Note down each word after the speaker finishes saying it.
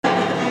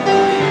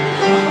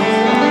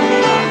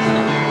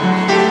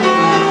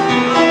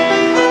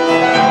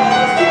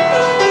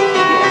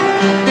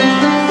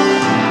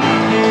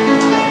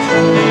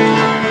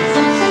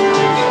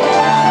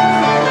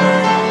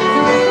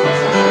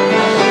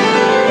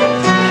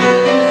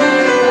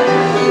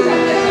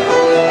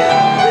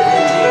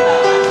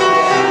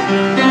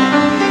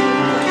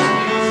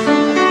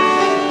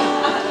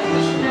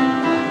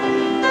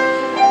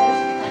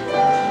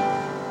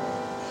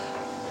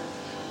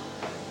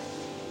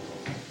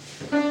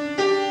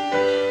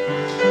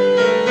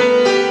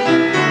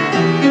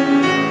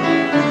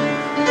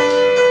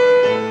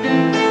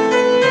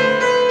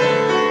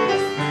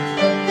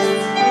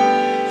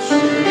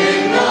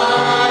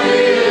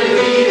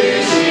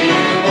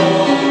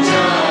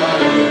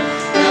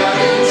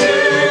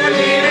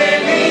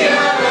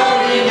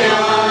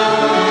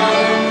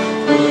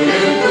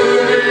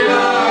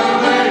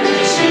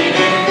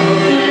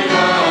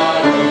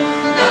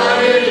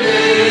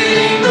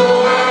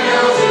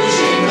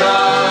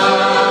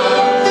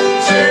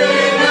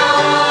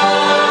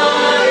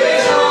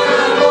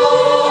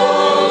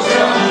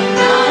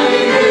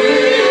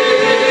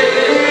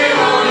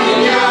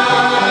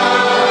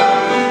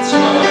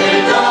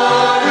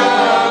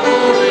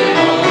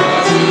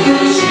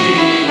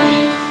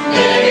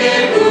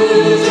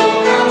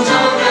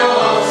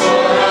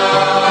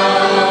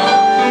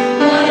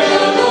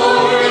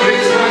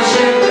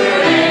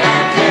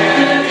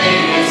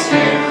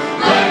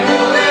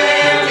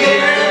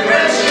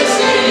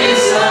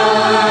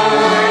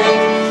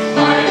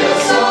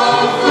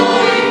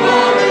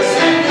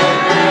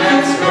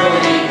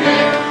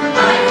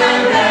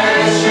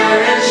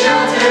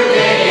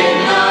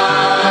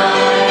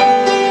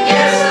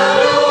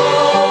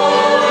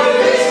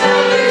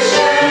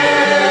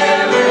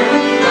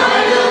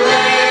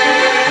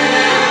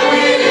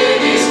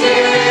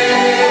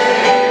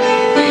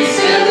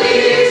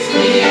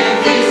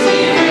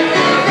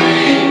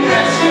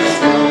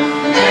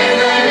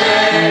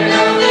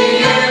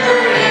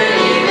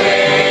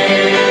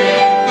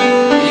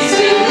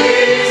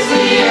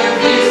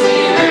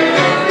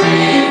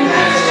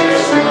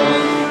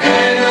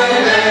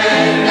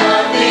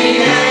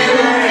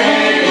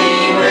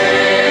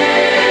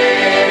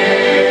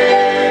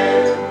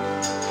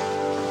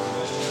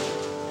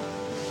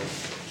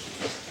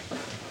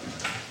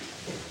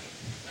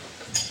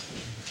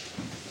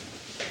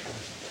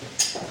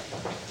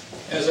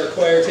As our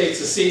choir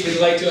takes a seat, we'd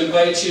like to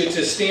invite you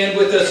to stand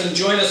with us and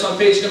join us on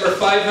page number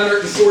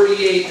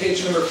 548,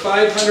 page number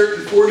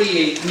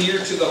 548, Near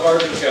to the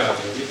Heart of God.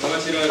 다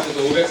같이 일어나셔서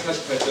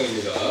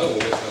 548장입니다.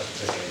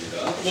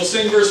 548장입니다. We'll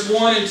sing verse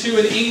 1 and 2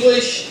 in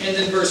English, and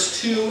then verse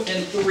 2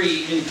 and 3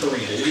 in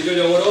Korean. 1절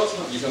영어로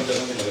 2, 3절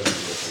한국말로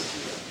드리겠습니다.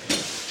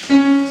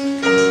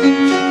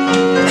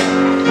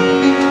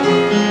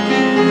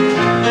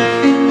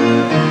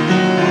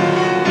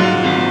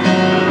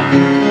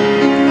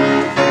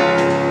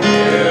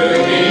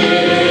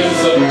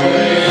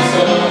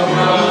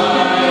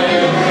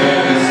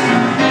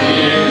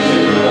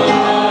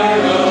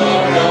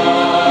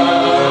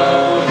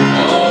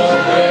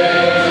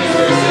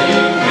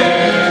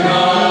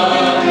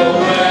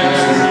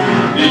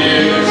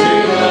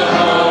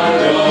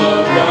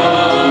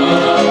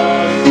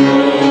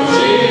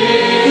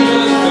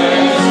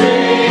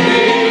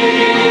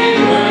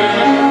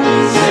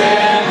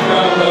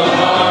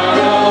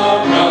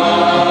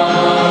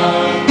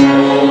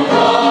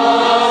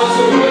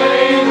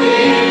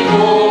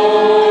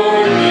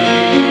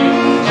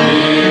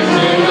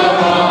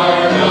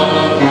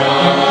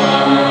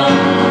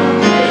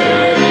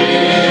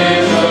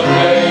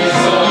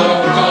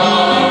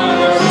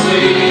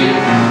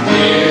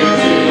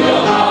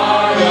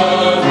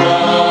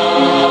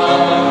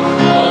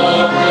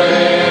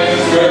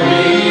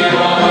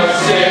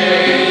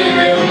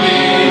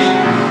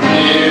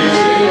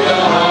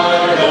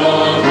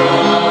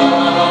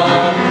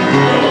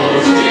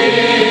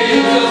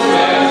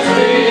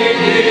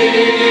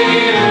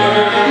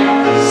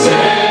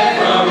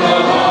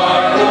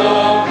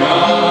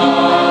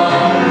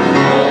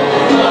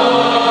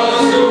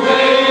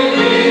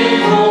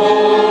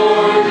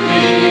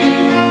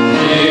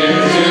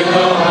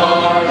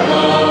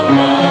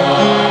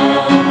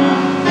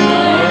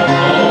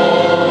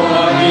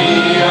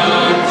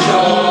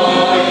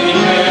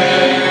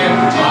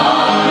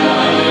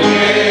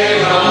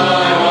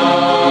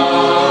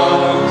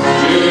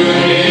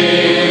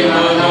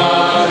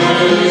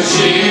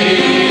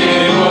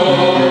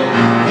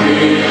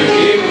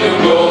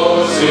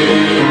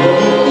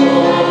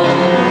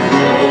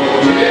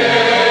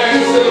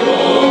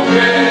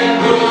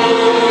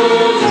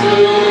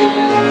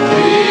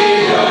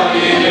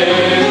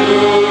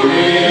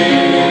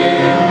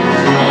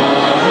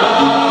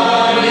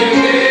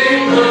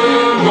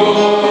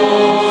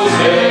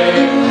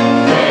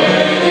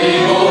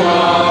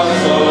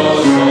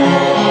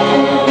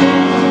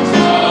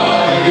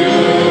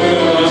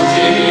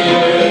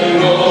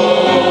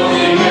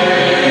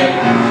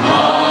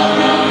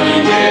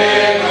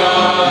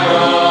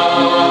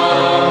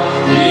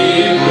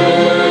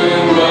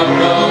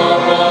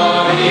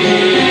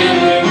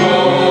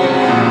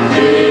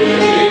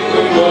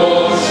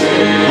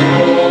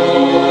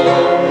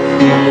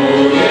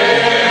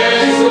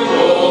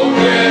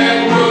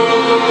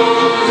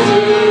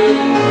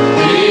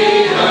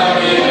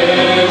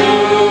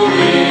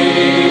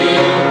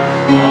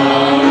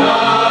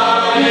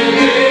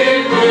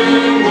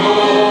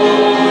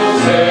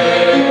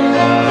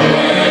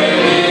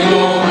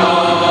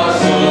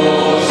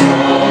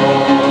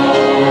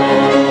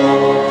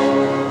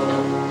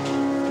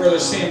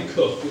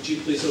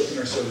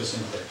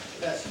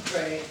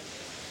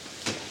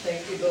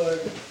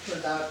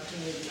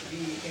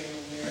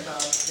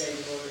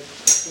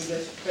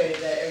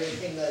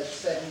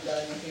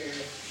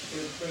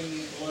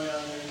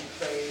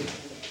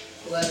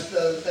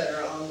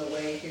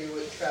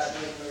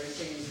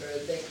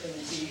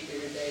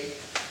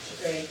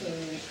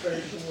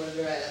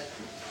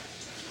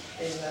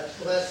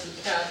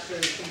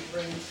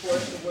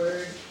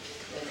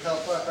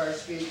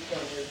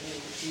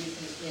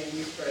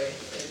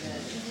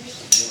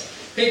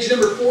 Page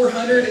number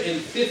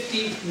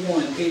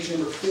 451. Page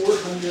number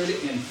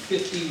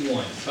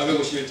 451.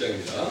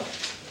 451장입니다.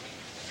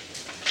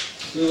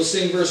 We will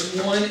sing verse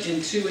 1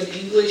 and 2 in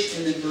English,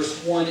 and then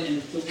verse 1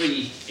 and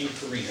 3 in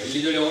Korean.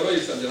 2절 영어로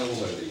 1, 3절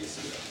한국말로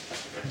드리겠습니다.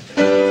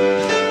 Our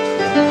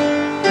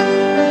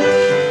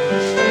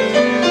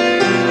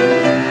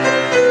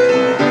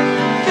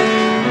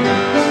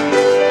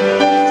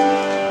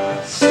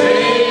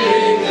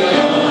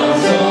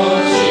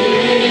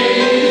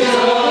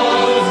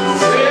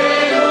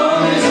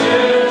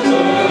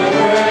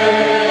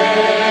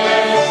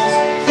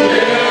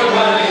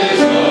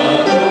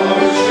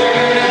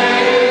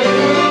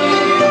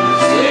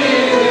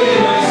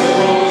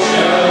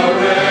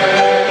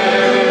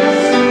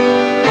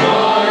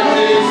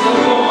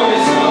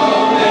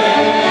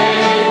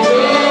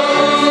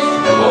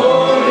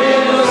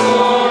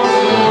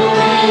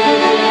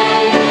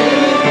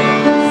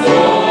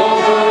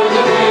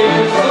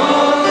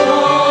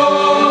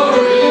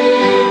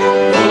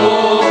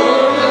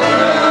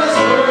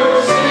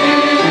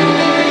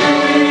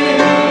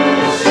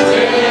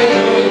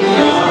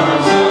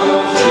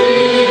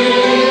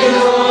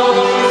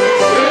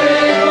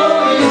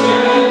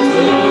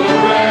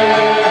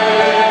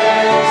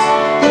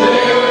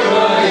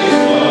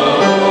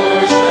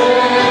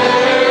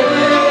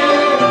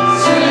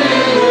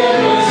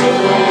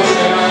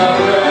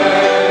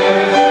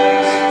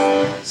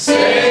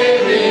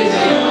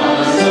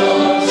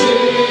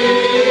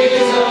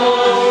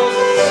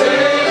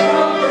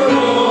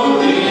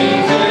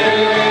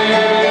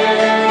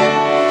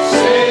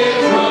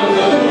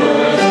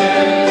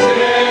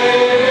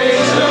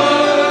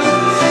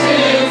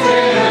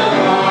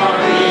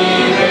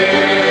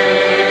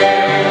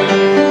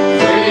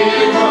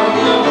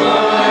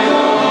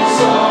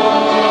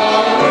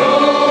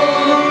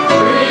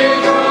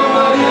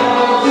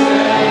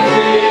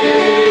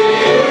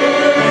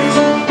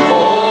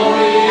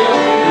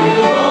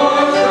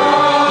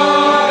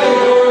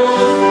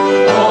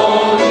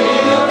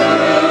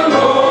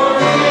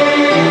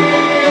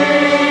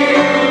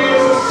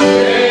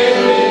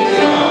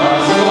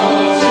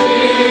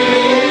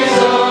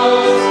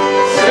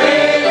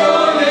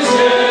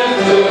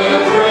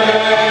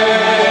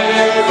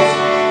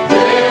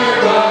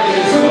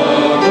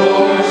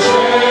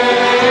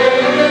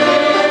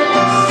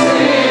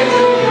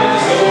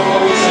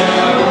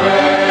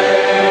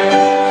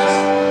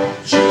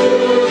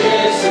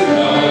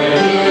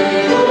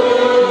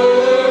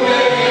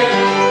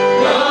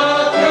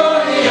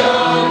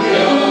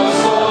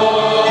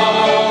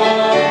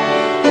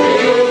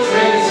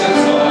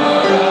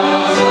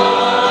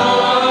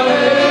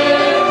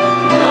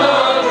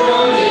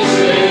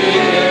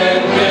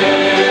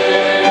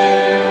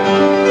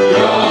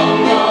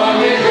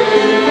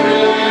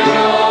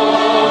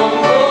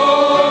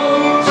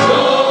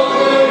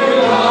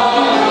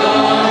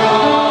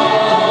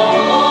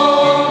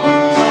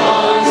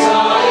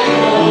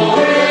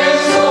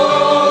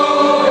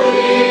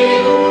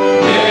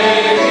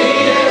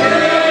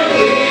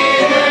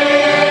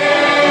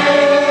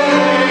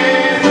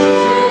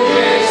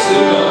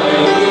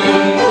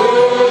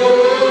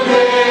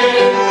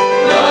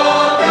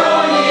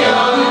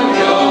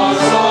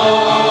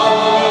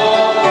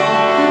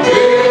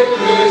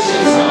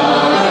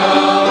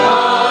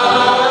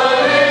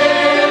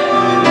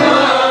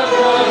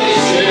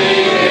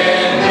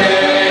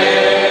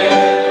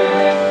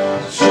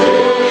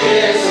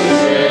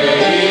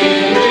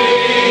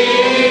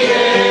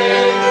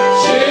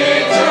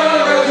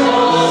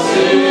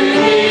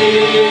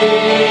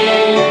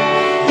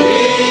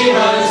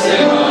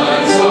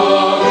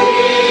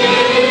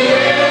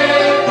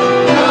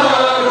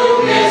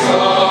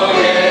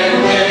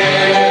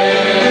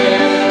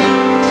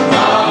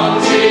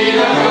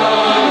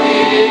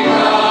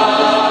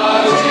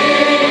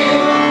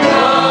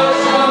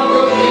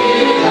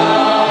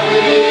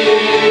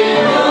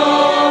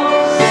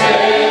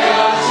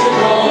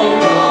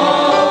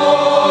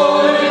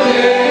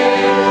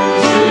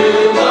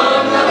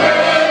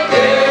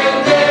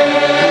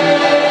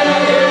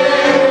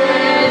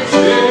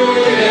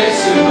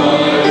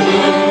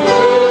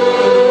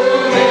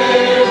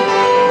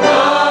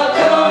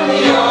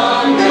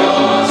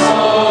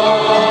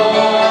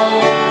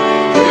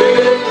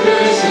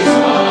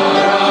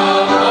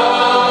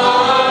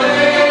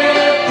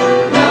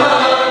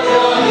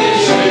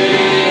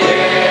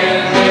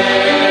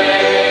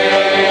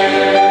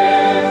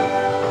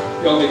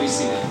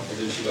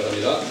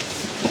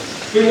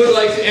We would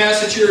like to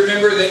ask that you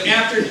remember that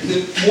after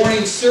the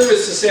morning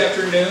service this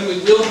afternoon, we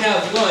will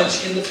have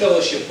lunch in the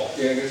fellowship hall.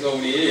 예, 그래서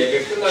우리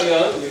예배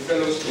끝나면 우리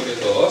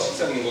펠로우십홀에서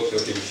식사 먹는 거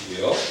기억해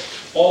주시고요.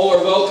 All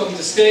are welcome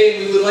to stay.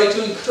 We would like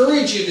to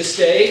encourage you to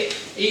stay,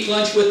 eat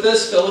lunch with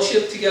us,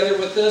 fellowship together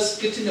with us,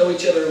 get to know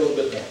each other a little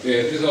bit more.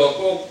 예, 그래서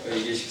꼭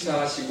이게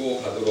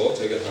식사하시고 가도록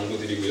저희가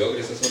당부드리고요.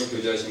 그래서 서로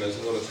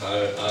교제하시면서 서로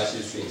잘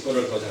아실 수 있는,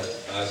 서로를 더 잘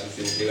아실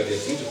수 있는 기회가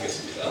되었으면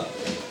좋겠습니다.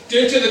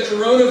 Due to the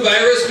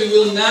coronavirus, we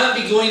will not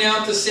be going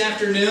out this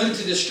afternoon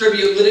to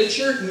distribute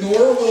literature,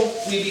 nor will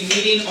we be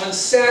meeting on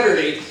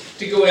Saturday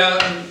to go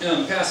out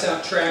and pass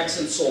out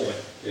tracts and soul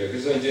winning. 예,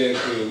 그래서 이제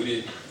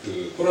우리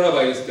코로나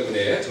바이러스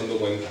때문에 전도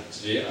모임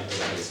갖지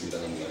않도록 하겠습니다.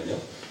 당분간은요.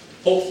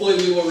 Hopefully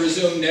we will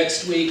resume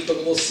next week,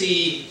 but we'll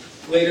see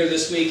later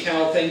this week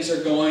how things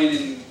are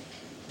going,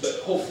 but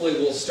hopefully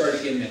we'll start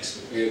again next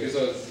week. 예,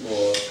 그래서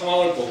뭐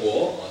상황을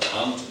보고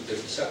다음 주부터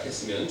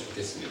시작했으면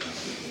좋겠습니다.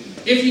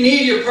 If you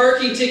need your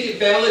parking ticket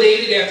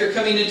validated after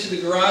coming into the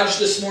garage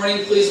this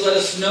morning, please let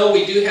us know.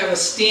 We do have a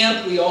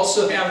stamp. We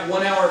also have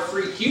 1 hour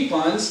free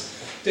coupons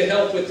to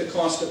help with the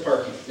cost of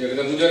parking. 예,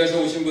 그다음 운전해서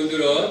오신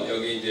분들은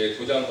여기 이제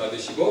도장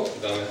받으시고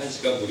그다음에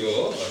 1시간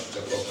무료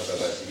주차권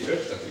받아가시기를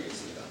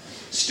부탁드리겠습니다.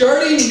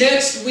 Starting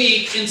next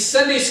week in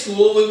Sunday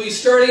school, we'll be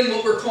starting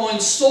what we're calling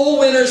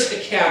Soul Winners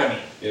Academy.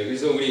 예,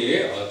 그래서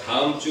우리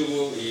다음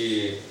주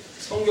이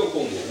성경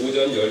공부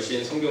오전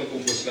 10시인 성경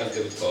공부 시간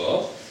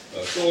때부터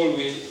소울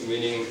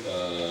위닝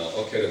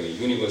어카데미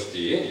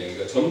유니버시티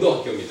그러니까 전도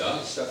학교입니다.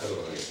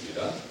 시작하도록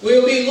하겠습니다.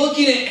 We'll be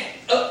looking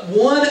at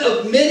one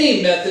of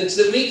many methods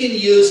that we can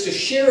use to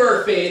share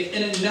our faith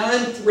in a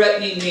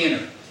non-threatening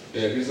manner.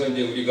 예, 그래서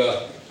이제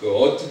우리가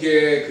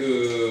어떻게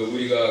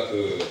우리가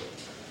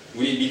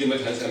우리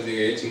믿음을 다른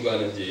사람들에게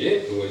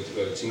증거하는지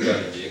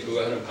증거하는지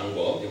그거 하는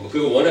방법 뭐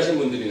그거 원하시는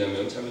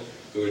분들이라면 참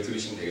그걸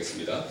들으시면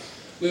되겠습니다.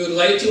 We would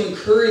like to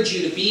encourage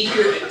you to be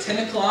here at 10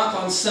 o'clock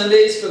on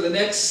Sundays for the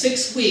next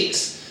 6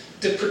 weeks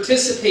to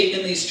participate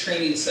in these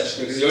training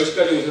sessions. 그래서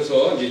 10시까지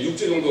오셔서 이제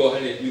 6주 정도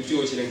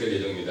 6주 진행될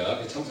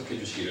예정입니다. 참석해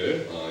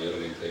주시기를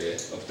여러분께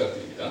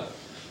부탁드립니다.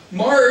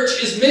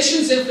 March is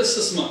Missions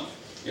Emphasis Month.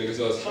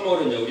 그래서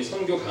 3월은요 우리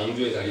선교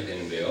강조의 달이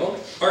되는데요.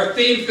 Our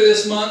theme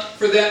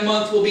for that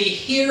month will be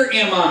Here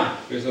Am I.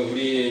 그래서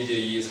우리 이제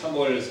이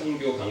 3월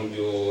선교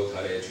강조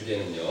달의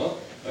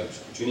주제는요.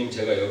 주님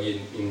제가 여기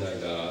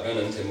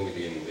있나이다라는 제목이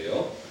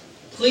되겠는데요.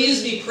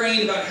 Please be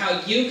praying about how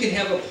you can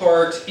have a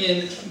part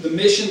in the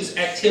missions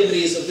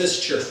activities of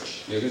this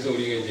church. 네, 그래서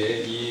우리가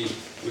이제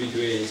우리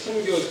교회의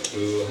선교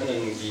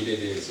하는 일에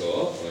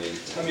대해서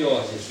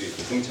참여하실 수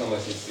있고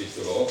동참하실 수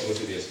있도록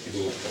그것에 대해서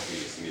기도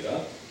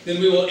부탁드리겠습니다.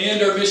 Then we will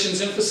end our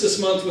missions emphasis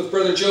month with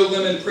Brother Joe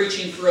Lemon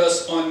preaching for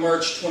us on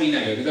March 29th.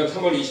 네, 그다음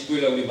 3월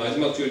 29일 날 우리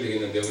마지막 주일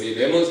되겠는데 우리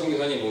레몬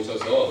선교사님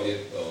오셔서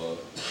우리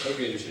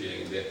설교해 주실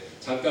예정인데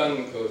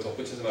잠깐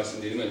덧붙여서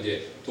말씀드리면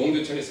이제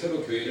동교천에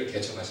새로 교회를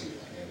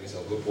개척하십니다. 네,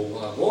 그래서 그거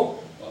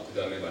보고하고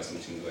그다음에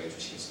말씀 증거해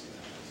주시겠습니다.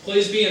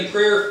 Please be in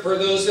prayer for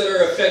those that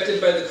are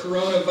affected by the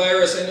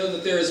coronavirus. I know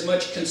that there is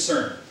much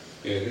concern.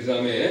 예, 그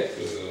다음에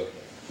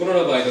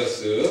코로나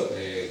바이러스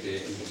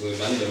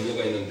많은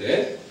염려가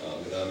있는데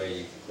그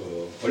다음에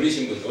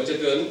걸리신 분들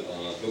어쨌든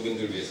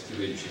그분들 위해서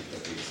기도해 주시기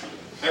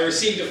부탁드리겠습니다. I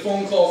received a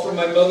phone call from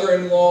my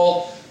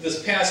mother-in-law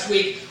this past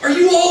week. Are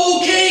you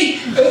all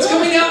okay? What's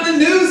coming out in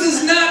the news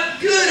is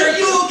not good. Are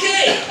you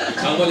okay?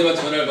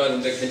 장모님한테 전화를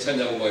받았는데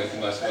괜찮냐고 막 이렇게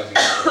말씀하시고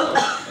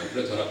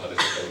그런 전화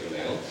받으셨다고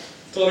그러네요.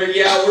 Told her,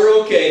 yeah,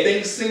 we're okay.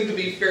 Things seem to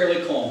be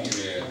fairly calm.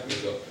 예,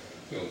 그래서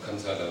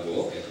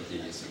감사하다고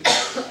그렇게 얘기했습니다.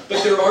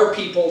 But there are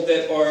people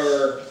that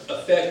are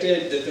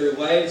affected, that their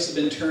lives have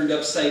been turned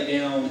upside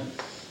down.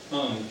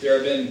 There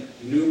have been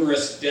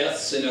numerous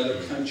deaths in other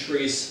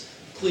countries.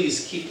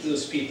 Please keep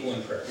those people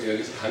in prayer. 예,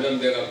 여기서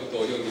감염돼 갖고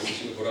또 어려움이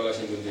있으시고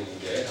돌아가신 분들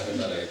있는데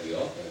다른 나라에도요.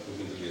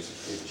 그분들 위해서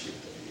기도해 주시기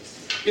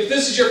부탁드리겠습니다. If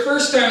this is your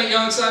first time at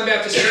Yongsan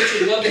Baptist Church,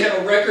 we'd love to have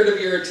a record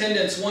of your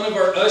attendance. One of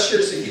our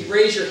ushers, if you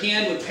raise your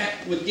hand,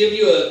 would give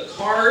you a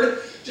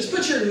card. Just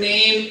put your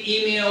name,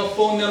 email,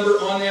 phone number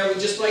on there.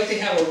 We'd just like to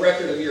have a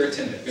record of your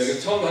attendance.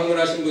 여기 처음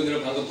방문하신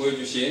분들은 방금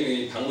보여주신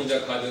이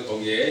방문자 카드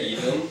거기에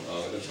이름,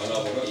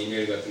 전화번호,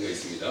 이메일 같은 거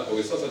있습니다.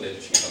 거기 써서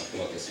내주시면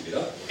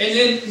고맙겠습니다. And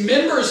then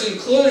members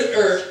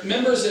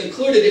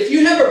included, if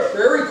you have a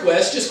prayer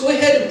request, just go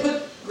ahead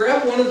and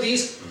grab one of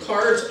these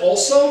cards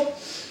also,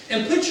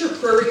 and put your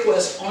prayer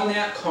request on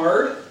that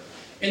card.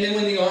 And then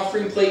when the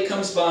offering plate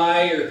comes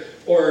by,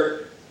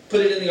 or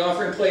put it in the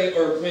offering plate,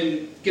 or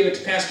give it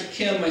to Pastor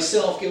Kim,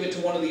 myself, give it to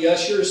one of the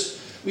ushers.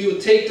 We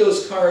would take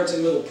those cards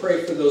and we'll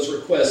pray for those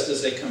requests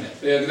as they come in.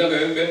 네,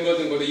 그다음에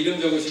멤버들 거기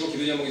이름 적으시고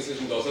기도 제목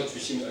있으시면 넣어서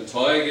주시면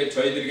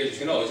저희들에게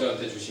주시거나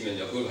어저한테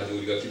주시면요. 그걸 가지고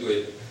우리가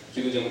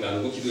기도 제목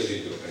나누고 기도해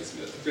드리도록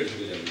하겠습니다. 특별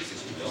기도 제목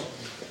있으시면요.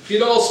 If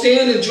you'd all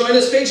stand and join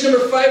us, page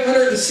number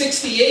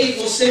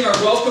 568, we'll sing our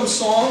welcome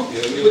song.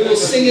 We will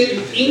sing it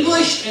in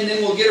English and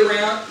then we'll get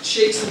around,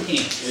 shake some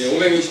hands. 예,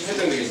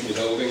 568장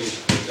되겠습니다.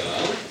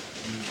 568장.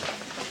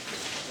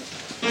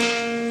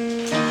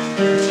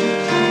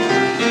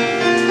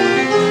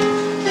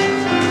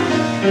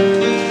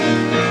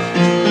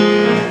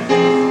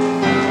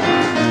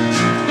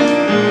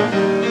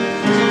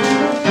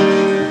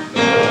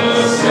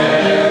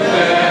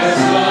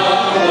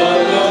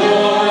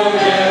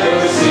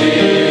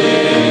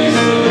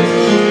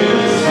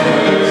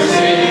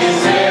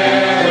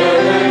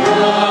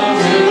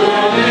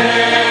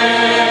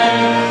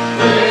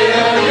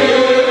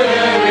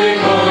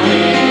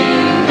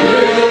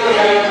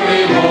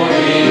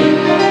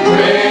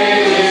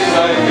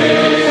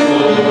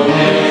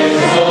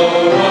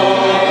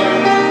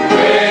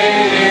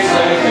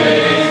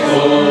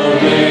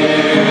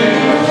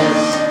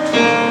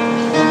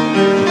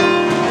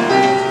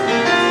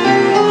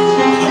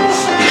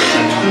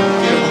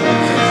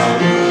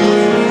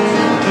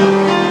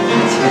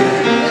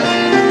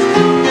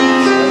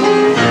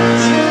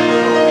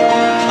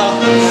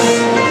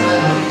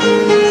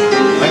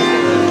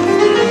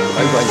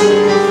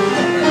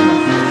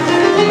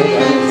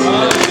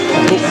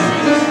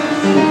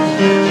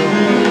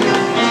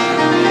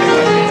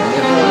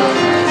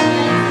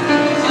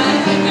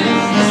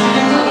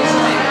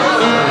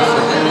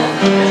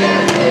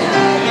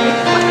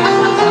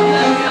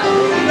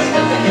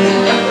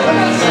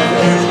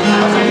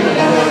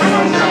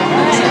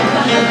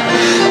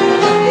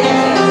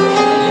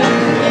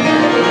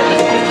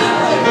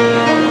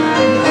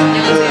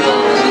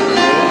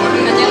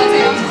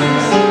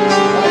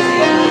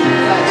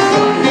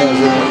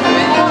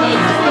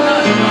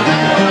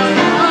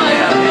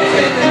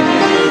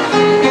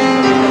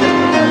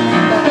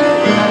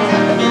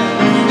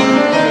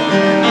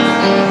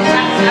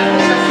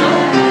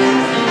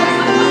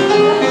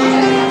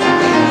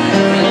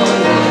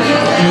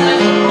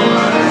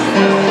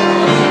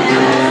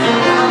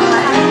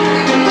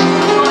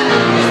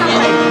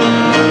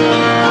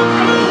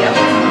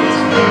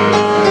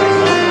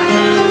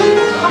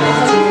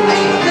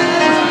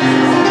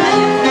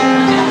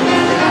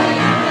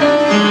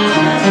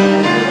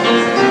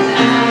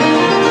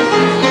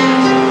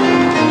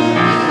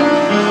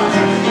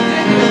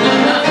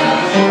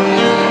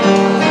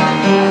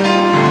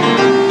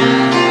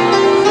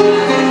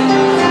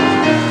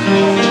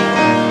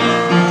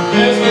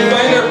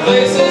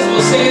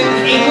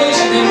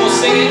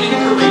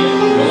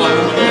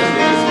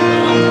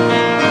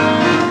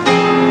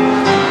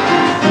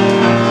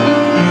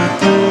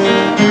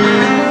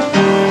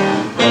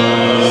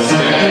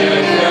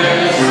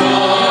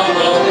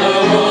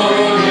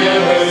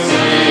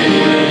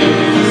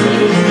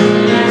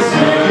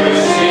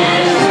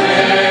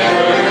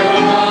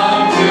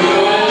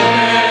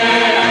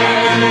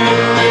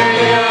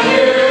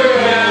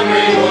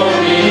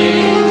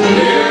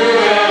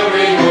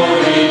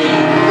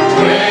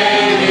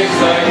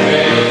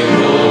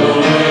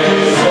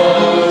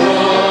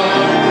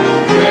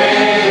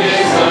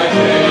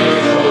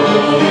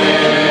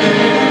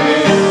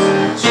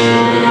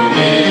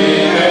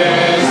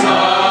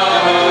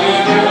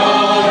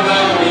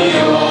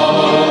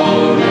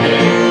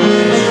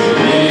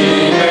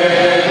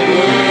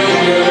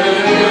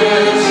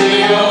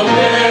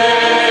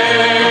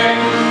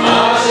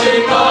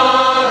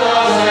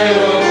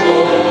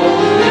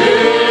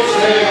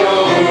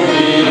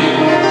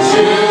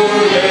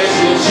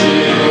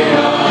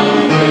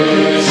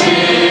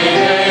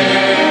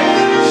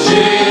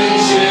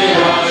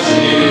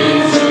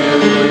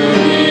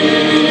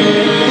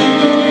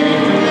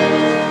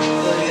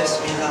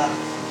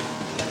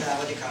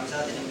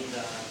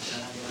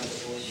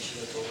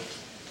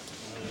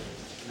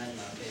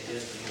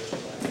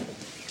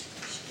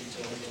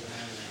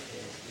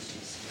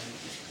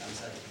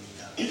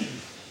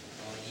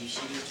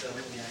 주시던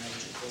하나님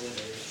축복을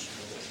내려주시고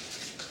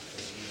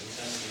우리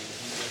용산교회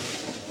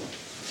성도님께서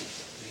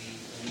우리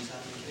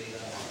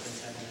용산교회가 어떤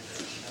삶을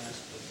감당할 수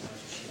있도록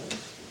도와주시고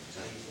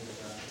저희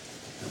부부가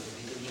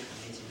믿음이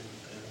강해지는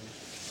그런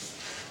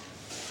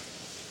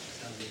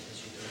사람들이 될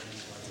수 있도록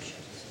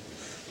도와주시옵소서.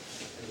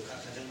 그리고 각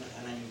가정을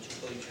하나님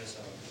축복해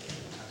주셔서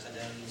각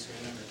가정이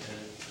소원한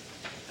것들을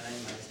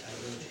하나님 말씀 다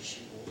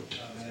이루어주시고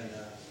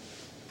저희가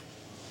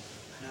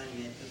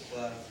하나님의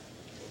뜻과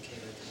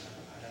계획을 다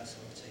알아서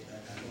저희가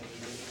나로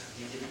믿음이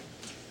강해지는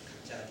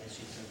각자가 될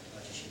수 있도록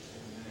도와주시고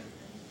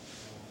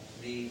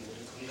우리 모두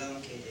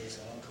건강케 대해서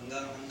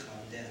건강한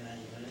가운데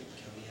하나님을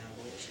경외하고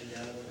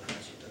신뢰하고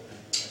나갈 수 있도록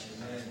하나님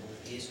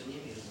도와주시고 예수님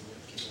이름으로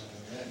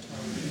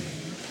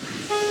기도합니다.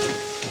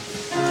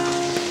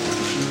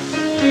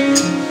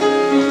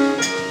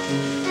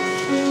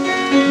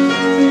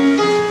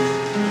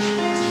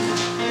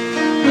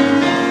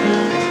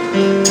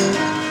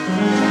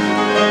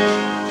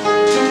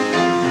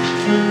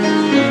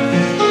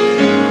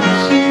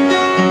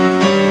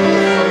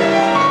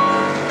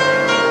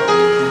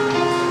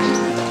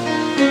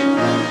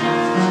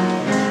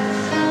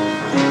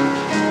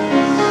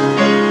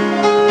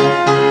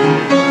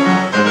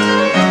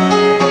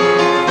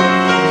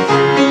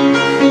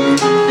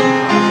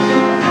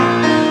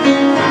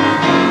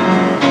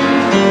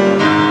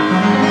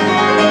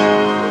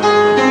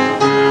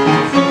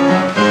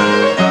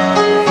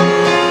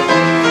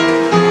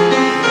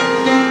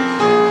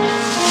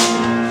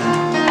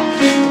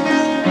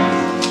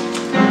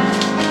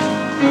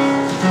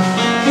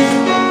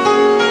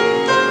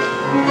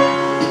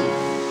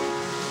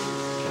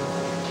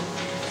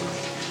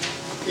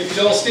 If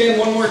you'd all stand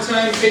one more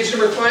time, page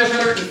number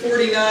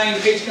 549,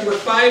 page number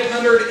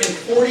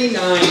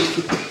 549,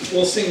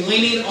 we'll sing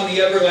Leaning on the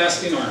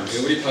Everlasting Arms. 네,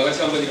 우리 다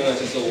같이 한번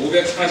일어나셔서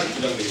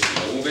 549장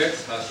되겠습니다.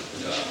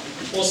 549장.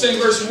 We'll sing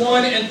verse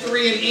 1 and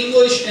 3 in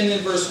English, and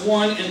then verse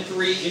 1 and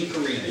 3 in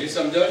Korean. 1,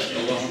 3절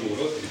영어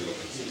한국어로 드리도록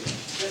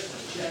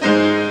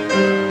하겠습니다.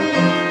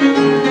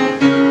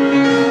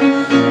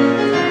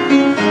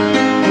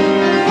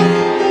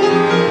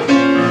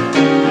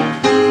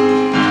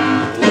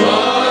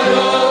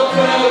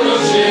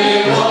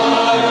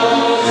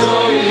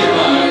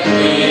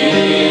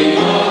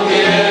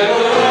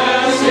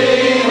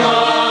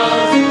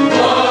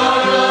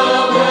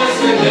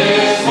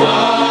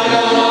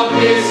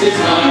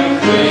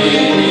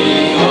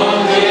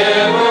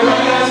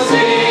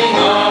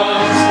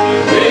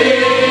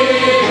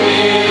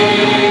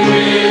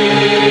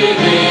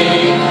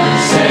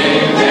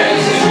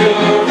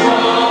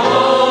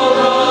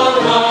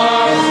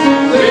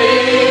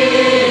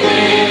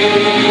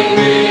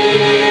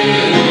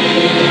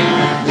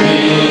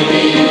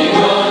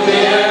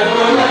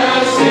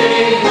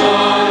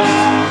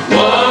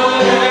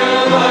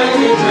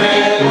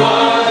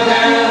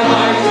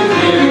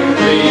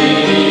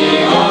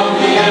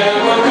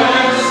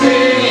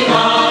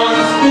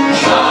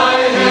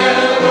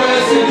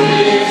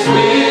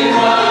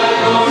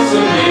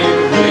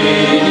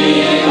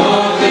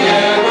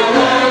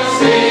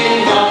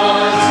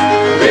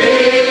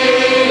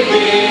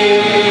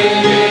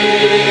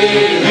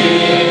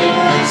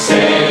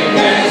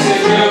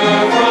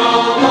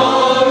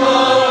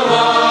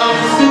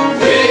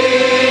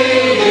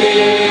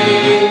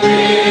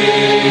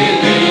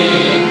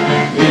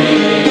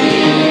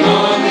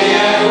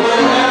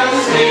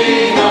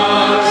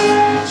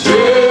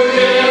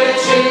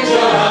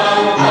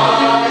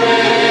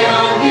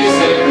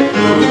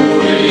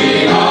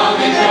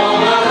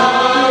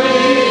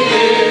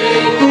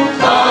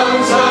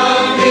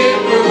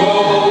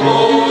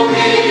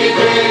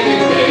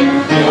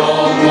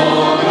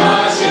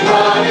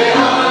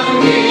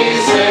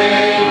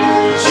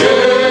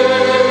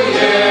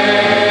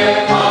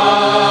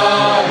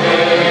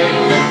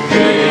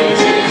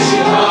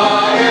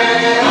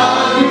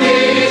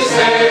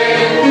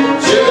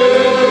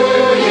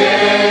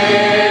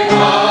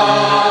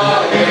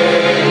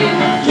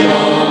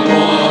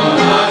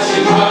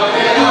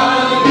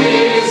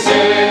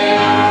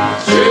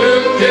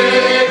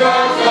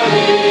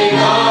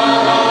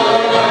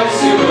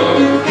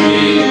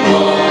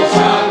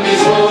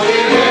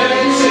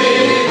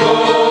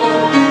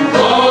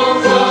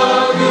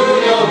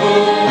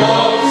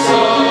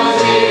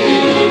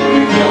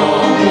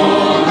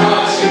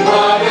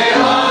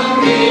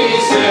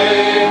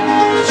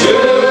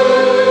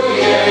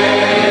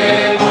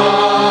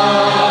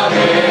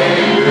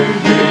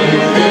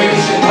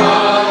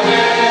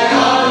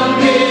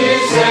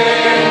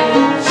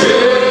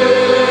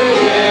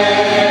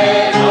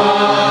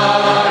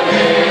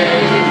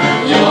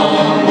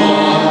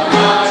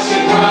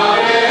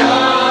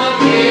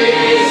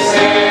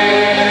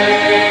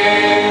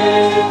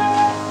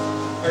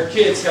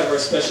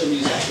 special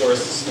music for us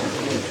this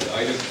morning.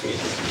 아이들 중에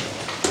있습니다.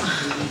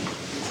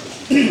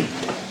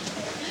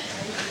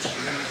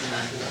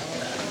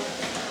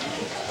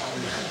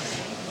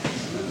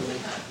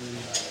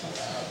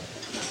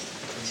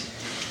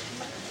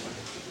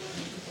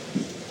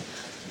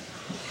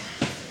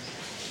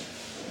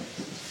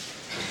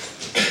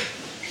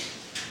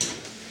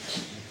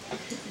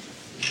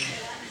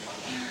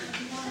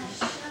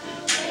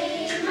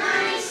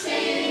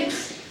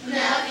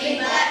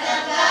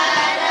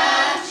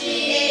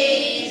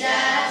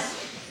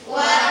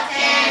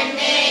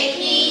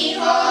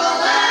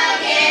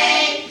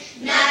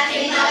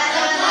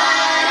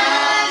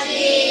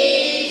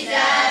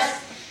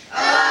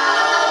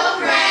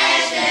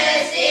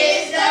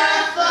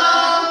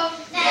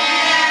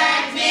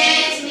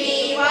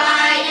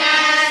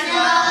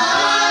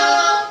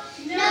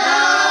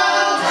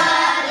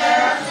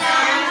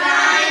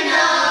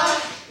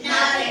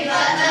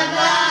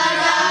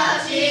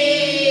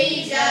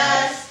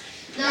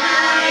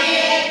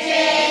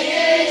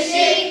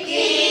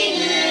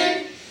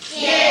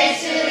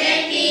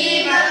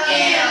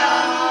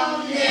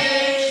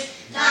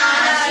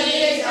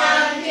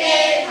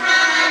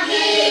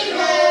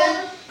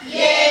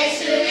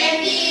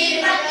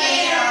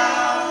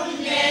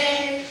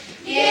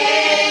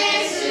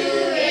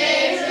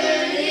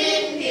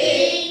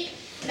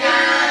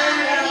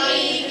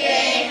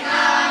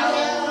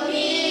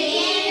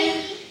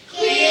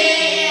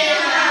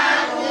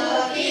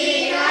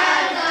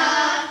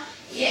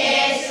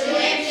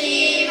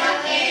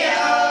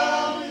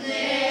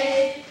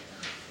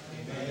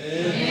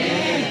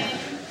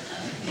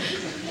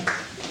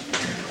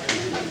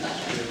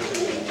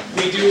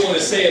 we do want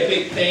to say a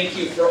big thank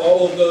you for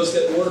all of those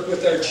that work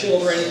with our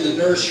children in the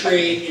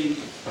nursery, in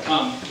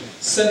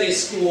Sunday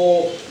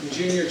school,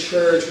 junior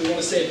church. We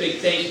want to say a big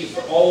thank you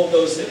for all of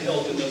those that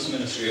help in those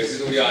ministries.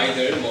 그래서 우리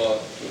아이들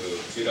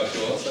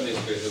주일학교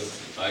선대식에서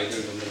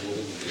아이들 돕는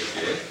모든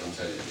분들에게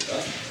감사드립니다.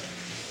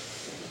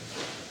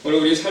 오늘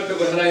우리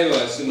살펴볼 하나님의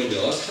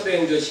말씀은요,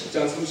 사도행전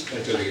 10장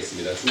 38절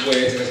되겠습니다.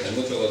 주보에 제가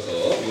잘못 적어서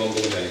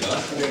요한복음이 아니라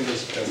사도행전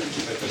 10장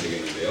 38절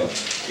되겠는데요.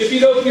 If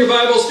you'd open your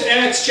Bibles to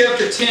Acts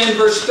chapter 10,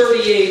 verse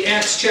 38,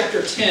 Acts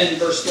chapter 10,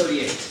 verse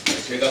 38.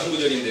 제가 한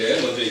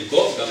구절인데 먼저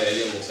읽고 그다음에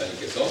엘리언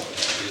목사님께서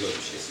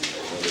읽어주시겠습니다.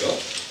 오늘요.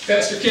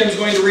 Pastor Kim is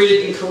going to read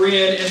it in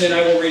Korean, and then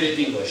I will read it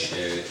in English.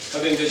 예,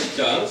 사도행전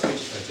 10장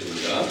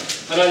 38절입니다.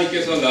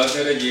 하나님께서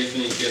나사렛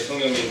예수님께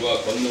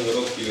성령님과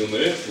권능으로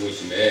기름을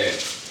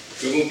부으심에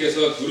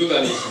그분께서 두루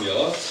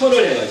다니시며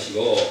선을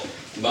행하시고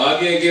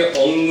마귀에게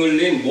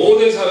억눌린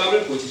모든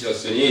사람을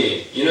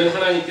고치셨으니 이는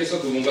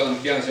하나님께서 그분과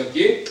함께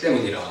하셨기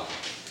때문이라.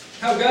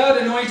 How God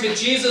anointed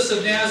Jesus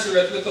of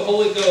Nazareth with the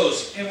Holy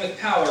Ghost and with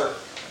power,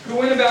 who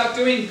went about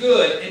doing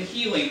good and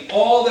healing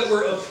all that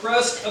were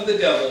oppressed of the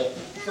devil,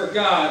 for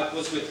God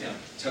was with him.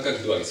 잠깐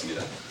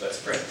기도하겠습니다.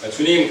 Let's pray.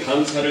 주님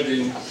감사를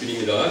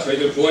드립니다.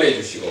 저희들 구원해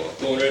주시고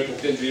또 오늘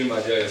복된 주일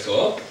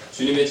맞이하여서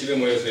주님의 집에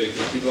모여서 이렇게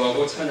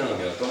기도하고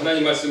찬양하며 또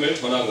하나님 말씀을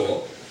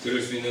전하고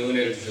들을 수 있는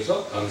은혜를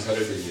주셔서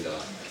감사를 드립니다.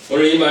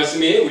 오늘 이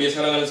말씀이 우리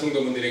사랑하는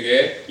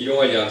성도분들에게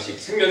일용할 양식,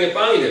 생명의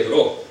빵이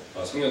되도록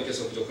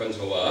성령께서 부족한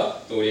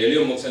저와 또 우리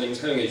엘리온 목사님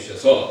사용해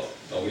주셔서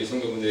우리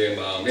성도분들의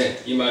마음에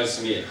이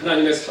말씀이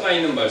하나님의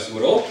살아있는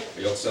말씀으로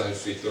역사할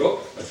수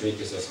있도록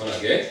주님께서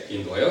선하게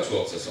인도하여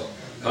주옵소서.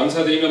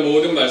 감사드리며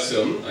모든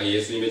말씀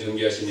예수님의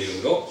존귀하신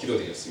이름으로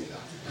기도드렸습니다.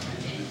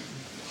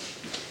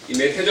 몇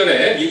해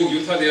전에 미국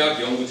유타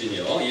대학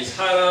연구진이요, 이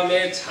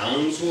사람의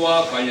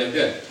장수와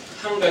관련된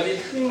한 가지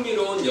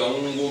흥미로운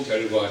연구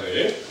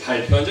결과를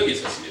발표한 적이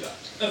있었습니다.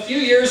 A few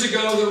years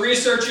ago, the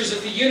researchers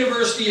at the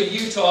University of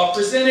Utah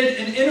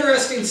presented an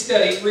interesting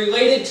study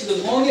related to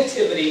the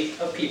longevity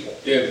of people.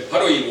 예,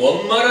 바로 이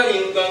원만한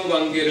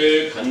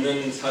인간관계를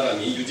갖는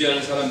사람이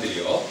유지하는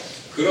사람들이요,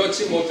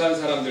 그렇지 못한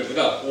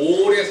사람들보다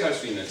오래 살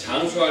수 있는,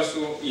 장수할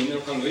수 있는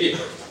확률이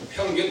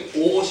평균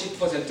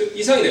 50%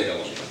 이상이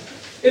된다고 합니다.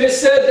 It is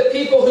said that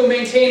people who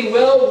maintain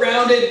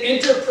well-rounded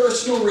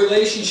interpersonal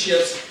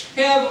relationships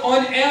have,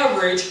 on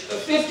average, a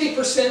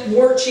 50%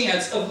 more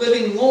chance of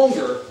living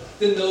longer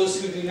than those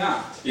who do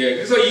not. 예,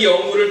 그래서 이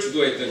연구를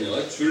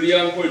주도했던요,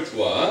 줄리안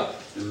홀트와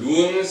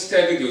룬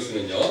스테드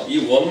교수는요,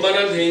 이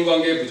원만한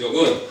대인관계의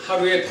부족은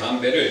하루에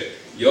담배를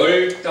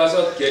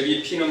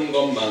 15갭이 피는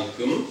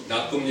것만큼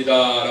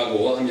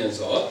나쁩니다라고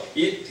하면서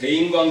이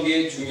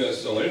대인관계의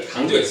중요성을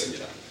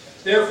강조했습니다.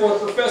 Therefore,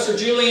 Professor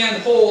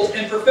Julianne Holt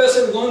and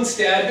Professor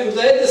Lundstad, who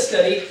led the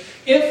study,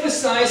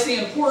 emphasized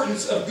the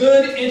importance of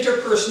good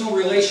interpersonal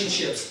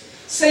relationships,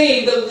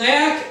 saying the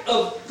lack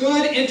of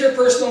good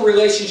interpersonal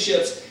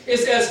relationships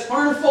is as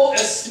harmful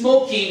as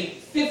smoking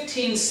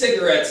 15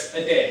 cigarettes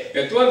a day.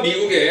 예, 또한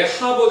미국의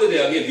하버드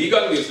대학의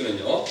위관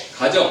교수는요,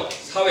 가정,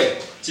 사회,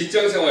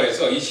 직장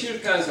생활에서 이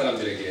실패한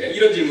사람들에게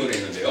이런 질문을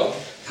했는데요.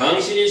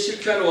 당신이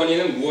실패한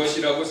원인은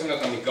무엇이라고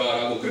생각합니까?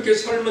 라고 그렇게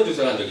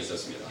설문조사를 한 적이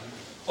있었습니다.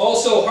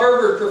 Also,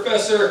 Harvard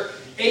professor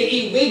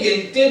A.E.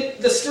 Wiggin did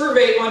the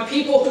survey on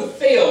people who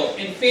failed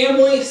in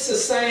family,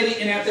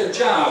 society, and at their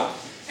job,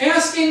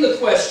 asking the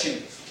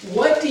question,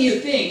 what do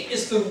you think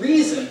is the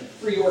reason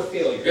for your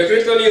failure? 예,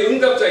 그랬더니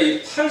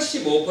응답자의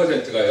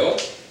 85%가요,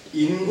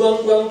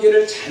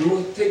 인간관계를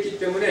잘못했기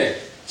때문에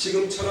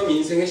지금처럼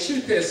인생에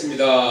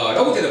실패했습니다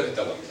라고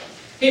대답했다고 합니다.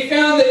 He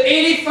found that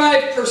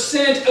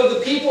 85% of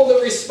the people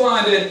that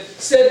responded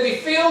said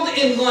we failed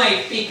in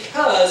life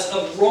because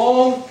of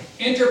wrong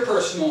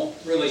interpersonal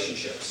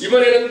relationships.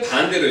 이번에는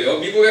반대로요,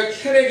 미국의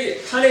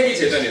카네기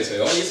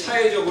재단에서요, 이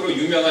사회적으로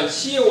유명한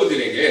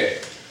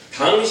CEO들에게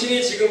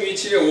당신이 지금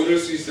위치에 오를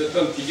수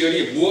있었던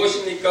비결이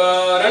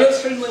무엇입니까? 라는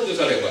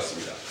설문조사를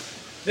해봤습니다.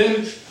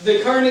 Then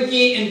the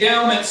Carnegie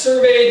Endowment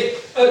surveyed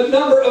a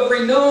number of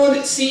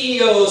renowned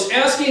CEOs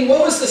asking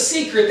what was the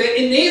secret that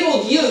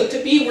enabled you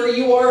to be where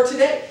you are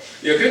today.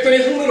 예,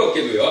 그랬더니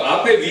흥미롭게도요,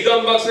 앞에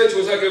위관 박사의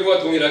조사 결과와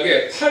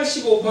동일하게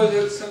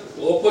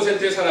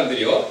 85%의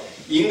사람들이요,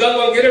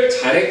 인간관계를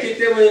잘했기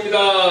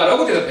때문입니다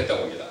라고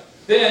대답했다고 합니다.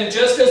 Then,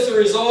 just as the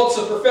results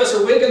of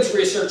Professor Wiggins'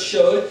 research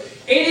showed,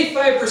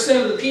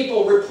 85% of the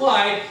people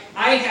replied,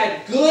 I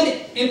had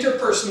good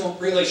interpersonal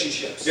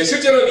relationships. 네,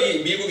 실제로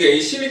미국의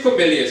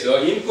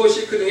실리콘밸리에서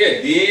인포시크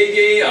등의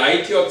 4개의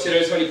IT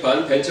업체를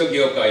설립한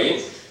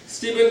벤처기업가인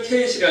스티븐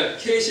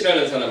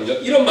케이시라는 사람은요,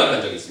 이런 말을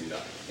한 적이 있습니다.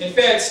 In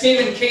fact,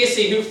 Stephen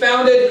Casey, who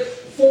founded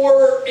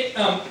 4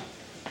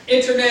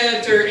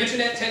 internet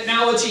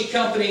technology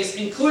companies,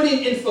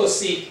 including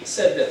InfoSeek,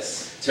 said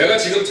this. 제가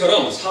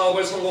지금처럼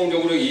사업을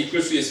성공적으로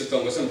이끌 수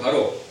있었던 것은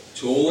바로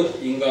좋은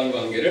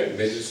인간관계를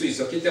맺을 수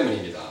있었기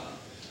때문입니다.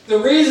 The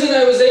reason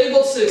I was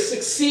able to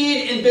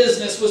succeed in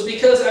business was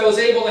because I was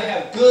able to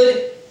have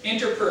good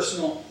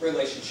interpersonal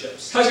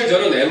relationships. 사실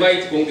저는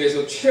MIT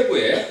공대에서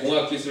최고의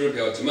공학 기술을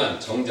배웠지만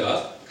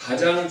정작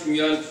가장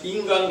중요한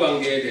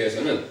인간관계에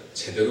대해서는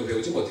제대로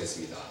배우지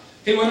못했습니다.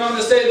 He went on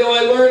to say, though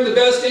I learned the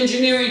best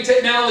engineering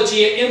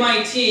technology at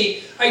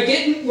MIT, I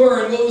didn't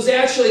learn what was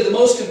actually the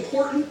most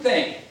important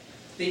thing,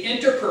 the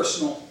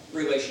interpersonal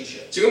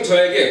relationship. 지금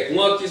저에게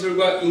공학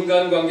기술과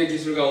인간관계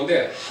기술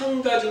가운데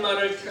한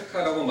가지만을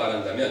택하라고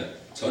말한다면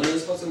저는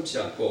서슴지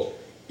않고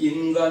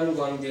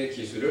인간관계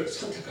기술을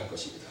선택할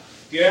것입니다.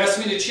 If you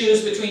ask me to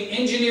choose between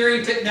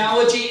engineering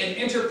technology and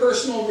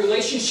interpersonal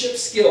relationship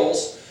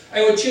skills,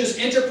 I would choose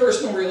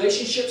interpersonal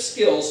relationship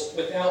skills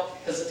without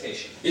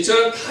hesitation.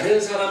 이처럼 다른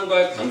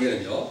사람과의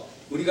관계는요,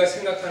 우리가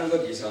생각하는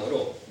것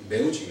이상으로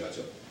매우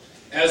중요하죠.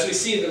 As we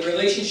see, the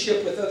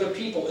relationship with other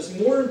people is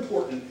more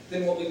important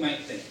than what we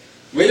might think.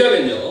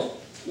 왜냐면요,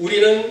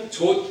 우리는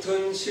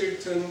좋든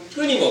싫든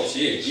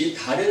끊임없이 이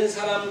다른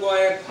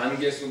사람과의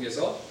관계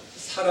속에서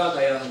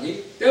살아가야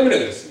하기 때문에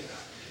그렇습니다.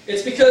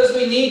 It's because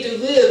we need to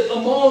live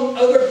among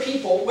other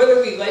people,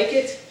 whether we like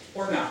it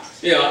or not.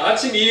 예,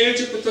 아침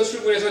일찍부터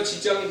출근해서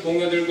직장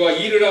동료들과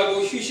일을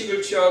하고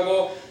휴식을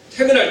취하고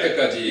퇴근할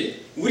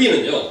때까지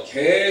우리는요,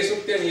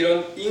 계속된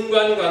이런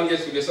인간관계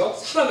속에서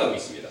살아가고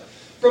있습니다.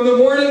 From the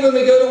morning when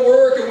we go to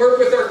work and work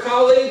with our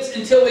colleagues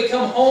until we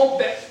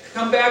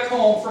come back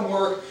home from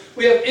work,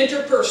 we have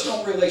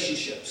interpersonal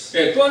relationships.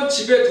 예, 또한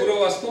집에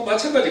돌아와서도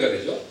마찬가지가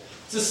되죠.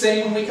 It's the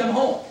same when we come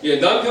home. 예,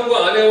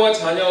 남편과 아내와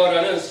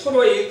자녀라는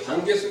서로의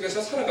관계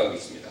속에서 살아가고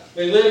있습니다.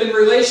 We live in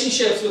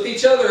relationships with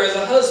each other as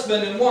a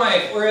husband and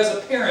wife or as a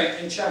parent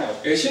and child.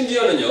 예,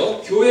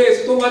 심지어는요,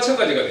 교회에서도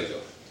마찬가지가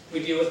되죠.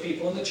 We deal with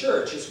people in the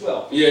church as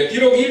well. 예,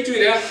 비록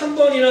일주일에 한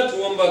번이나 두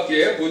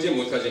번밖에 보지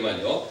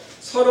못하지만요,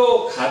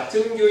 서로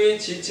같은 교회의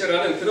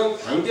지체라는 그런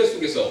관계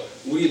속에서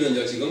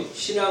우리는요, 지금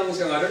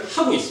신앙생활을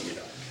하고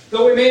있습니다.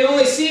 Though we may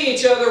only see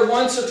each other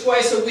once or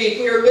twice a week,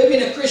 we are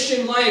living a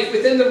Christian life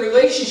within the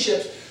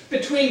relationships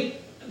between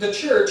the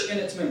church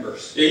and its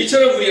members. 예,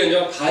 이처럼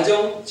우리는요,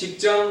 가정,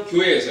 직장,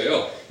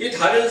 교회에서요, 이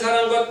다른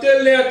사람과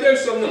뗄래야 뗄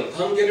수 없는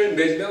관계를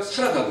맺으며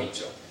살아가고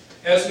있죠.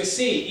 As we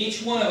see,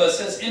 each one of us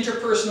has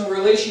interpersonal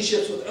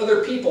relationships with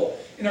other people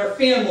in our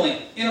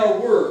family, in our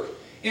work,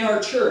 in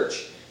our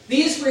church.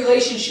 These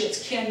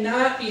relationships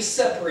cannot be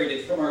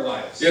separated from our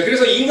lives. 예,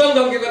 그래서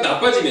인간관계가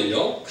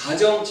나빠지면요,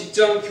 가정,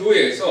 직장,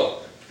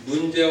 교회에서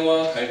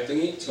문제와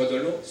갈등이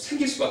저절로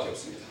생길 수밖에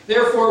없습니다.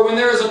 Therefore, when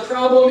there is a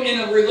problem in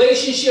a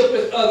relationship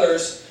with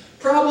others,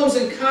 problems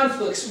and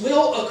conflicts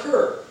will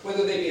occur,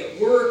 whether they be at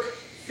work,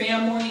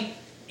 family,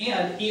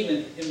 and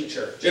even in the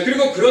church. 예,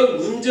 그리고 그런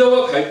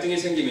문제와 갈등이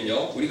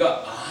생기면요,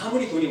 우리가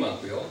아무리 돈이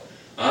많고요,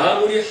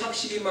 아무리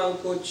학식이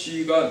많고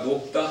지위가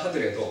높다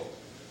하더라도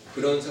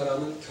그런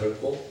사람은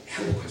결코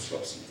행복할 수가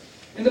없습니다.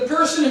 And the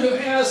person who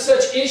has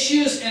such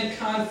issues and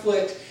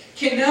conflict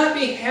cannot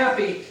be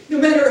happy no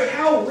matter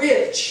how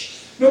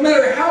rich, no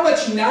matter how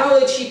much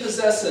knowledge he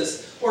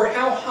possesses, or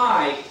how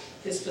high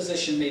his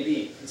position may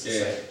be in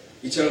society.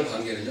 예, 이처럼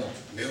관계는요,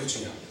 매우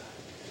중요합니다.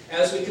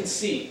 As we can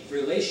see,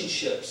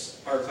 relationships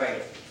are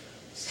vital.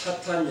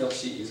 사탄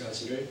역시 이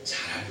사실을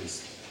잘 알고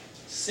있습니다.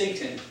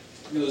 Satan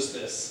knows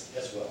this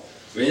as well.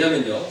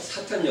 왜냐면요,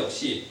 사탄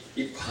역시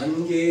이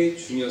관계의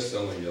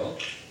중요성을요,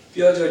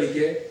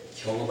 뼈저리게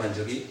경험한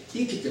적이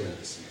있기 때문에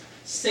그렇습니다.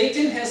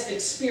 Satan has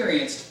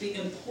experienced the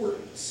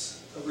importance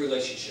of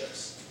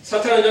relationships.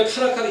 사탄은요,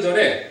 타락하기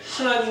전에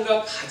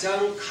하나님과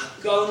가장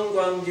가까운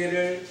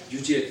관계를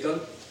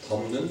유지했던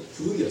덮는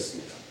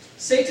구름이었습니다.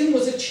 Satan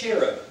was a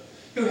cherub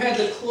who had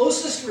the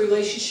closest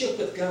relationship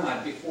with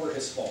God before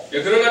his fall.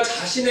 예, 그러나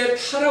자신의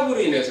타락으로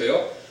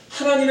인해서요,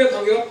 하나님의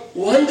관계가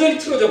완전히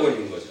틀어져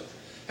버리는 거죠.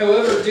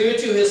 However, due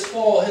to his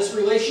fall, his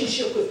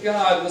relationship with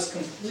God was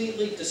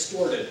completely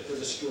distorted or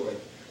destroyed.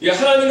 예,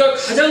 하나님과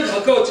가장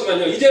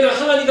가까웠지만요, 이제는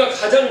하나님과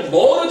가장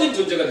멀어진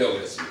존재가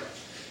되어버렸습니다.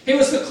 He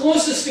was the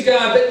closest to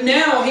God, but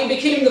now he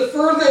became the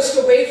furthest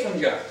away from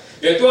God.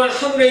 예, 또한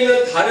하늘에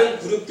있는 다른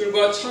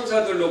그룹들과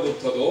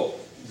천사들로부터도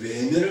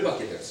외면을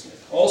받게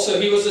되었습니다. Also,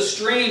 he was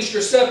estranged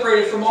or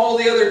separated from all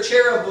the other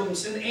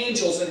cherubims and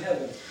angels in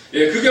heaven.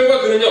 예, 그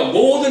결과 그는요,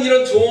 모든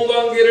이런 좋은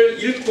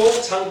관계를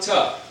잃고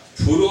장차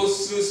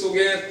브로스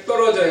속에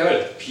떨어져야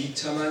할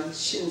비참한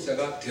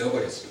신세가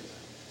되어버렸습니다.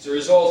 As a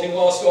result, he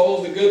lost all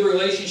of the good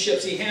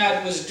relationships he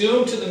had and was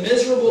doomed to the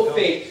miserable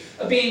fate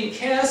of being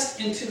cast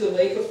into the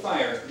lake of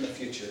fire in the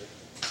future.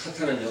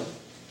 사탄은요,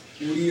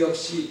 우리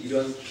역시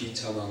이런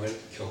비참함을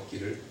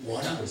겪기를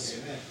원하고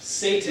있습니다.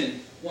 Satan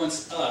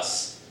wants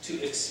us to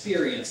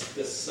experience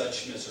this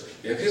such misery.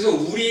 예, 그래서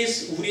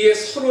우리의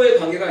서로의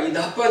관계가 이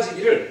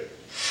나빠지기를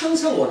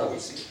항상 원하고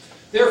있습니다.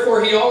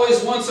 Therefore, he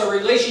always wants our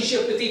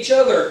relationship with each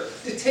other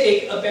to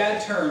take a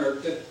bad turn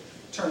or to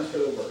turn for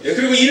the worse. 예,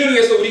 그리고 이를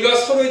위해서 우리가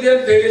서로에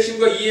대한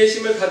배려심과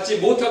이해심을 갖지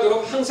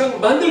못하도록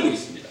항상 만들고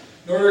있습니다.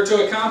 In order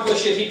to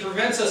accomplish it, he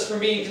prevents us from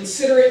being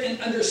considerate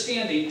and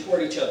understanding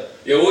toward each other.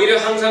 예, 오히려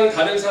항상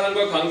다른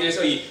사람과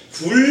관계에서 이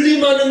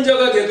군림하는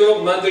자가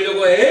되도록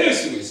만들려고 애를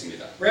쓰고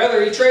있습니다.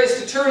 Rather, he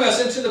tries to turn us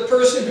into the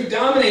person who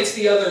dominates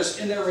the others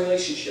in their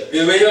relationship.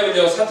 예,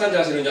 왜냐하면요, 사탄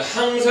자신은요,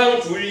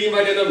 항상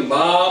군림하려는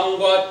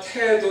마음과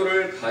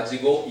태도를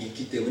가지고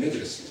있기 때문에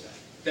그렇습니다.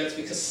 That's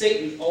because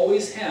Satan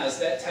always has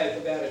that type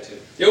of attitude.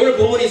 예, 오늘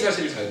본문이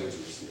사실을 잘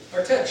보여주고 있습니다.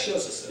 Our text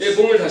shows us 예, this.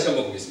 본문을 다시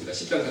한번 보겠습니다.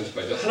 10장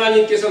 30절죠.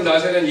 하나님께서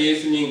나사렛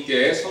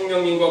예수님께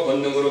성령님과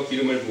권능으로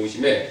기름을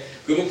부으심에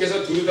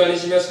그분께서 두루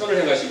다니시며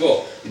선을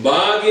행하시고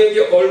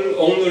마귀에게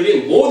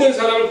억눌린 모든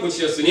사람을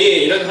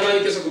고치셨으니 이는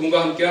하나님께서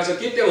그분과 함께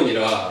하셨기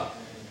때문이라.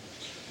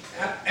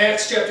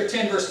 Acts chapter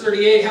 10 verse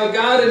 38, how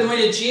God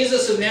anointed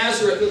Jesus of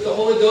Nazareth with the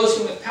Holy Ghost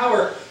and with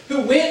power,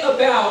 who went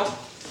about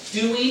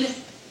doing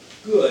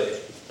good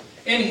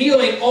and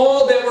healing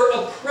all that were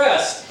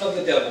oppressed of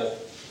the devil,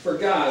 for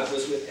God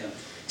was with him.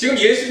 지금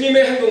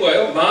예수님의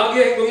행동과요,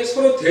 마귀의 행동이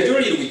서로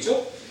대조를 이루고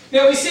있죠.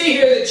 Now we see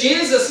here that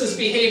Jesus'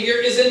 behavior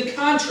is in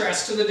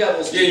contrast to the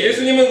devil's 예,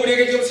 예수님은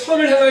우리에게 지금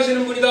선을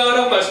행하시는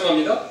분이다라고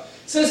말씀합니다.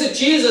 It says that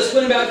Jesus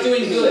went about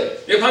doing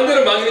good. 예,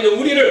 반대로 마귀는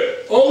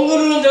우리를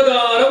억누르는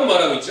자다라고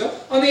말하고 있죠.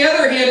 On the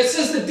other hand, it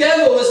says the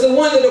devil is the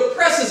one that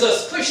oppresses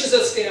us, pushes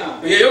us down.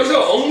 예,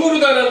 여기서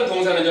억누르다라는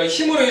동사는요,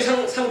 힘으로 이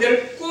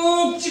상대를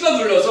꾹 찍어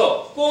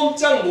눌러서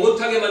꼼짝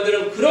못하게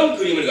만드는 그런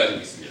그림을 가지고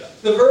있습니다.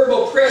 The verb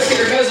oppress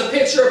here has a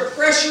picture of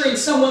pressuring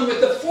someone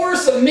with the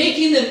force of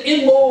making them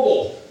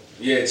immobile.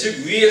 예,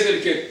 즉 위에서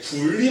이렇게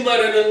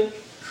군림하려는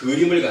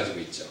그림을 가지고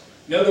있죠.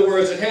 In other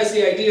words, it has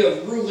the idea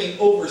of ruling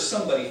over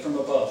somebody from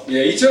above.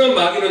 예, 이처럼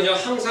마귀는요,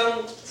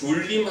 항상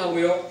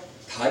군림하고요,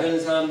 다른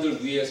사람들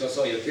위에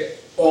서서 이렇게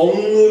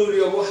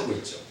억누르려고 하고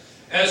있죠.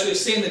 As we've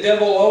seen, the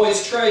devil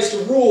always tries to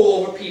rule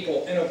over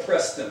people and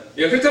oppress them.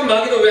 예, 그렇다면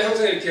마귀는 왜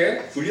항상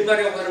이렇게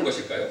군림하려고 하는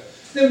것일까요?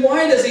 Then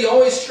why does he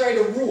always try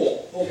to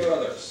rule over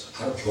others?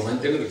 바로 교만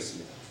때문에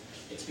그렇습니다.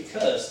 It's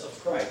because of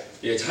pride.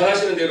 예, 잘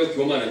아시는 대로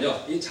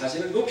교만은요, 이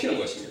자신을 높이는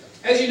것입니다.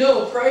 As you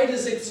know, pride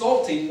is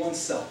exalting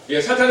oneself.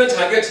 예, 사탄은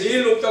자기가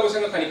제일 높다고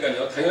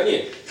생각하니까요,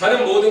 당연히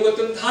다른 모든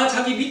것들은 다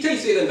자기 밑에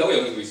있어야 된다고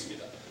여기고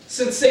있습니다.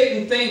 Since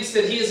Satan thinks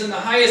that he is in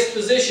the highest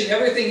position,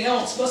 everything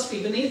else must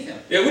be beneath him.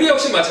 예, 우리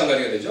역시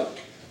마찬가지가 되죠.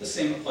 The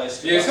same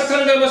applies to 예, us.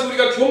 사탄을 닮아서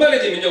우리가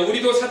교만해지면요,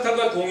 우리도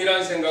사탄과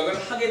동일한 생각을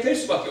하게 될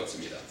수밖에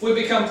없습니다. If we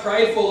become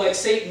prideful like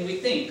Satan,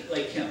 we think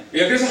like him.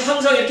 예, 그래서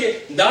항상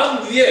이렇게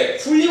남 위에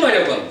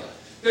군림하려고 합니다.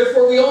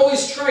 Therefore, we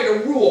always try to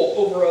rule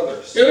over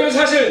others. 여러분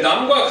사실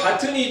남과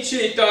같은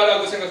위치에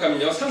있다라고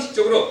생각하면요,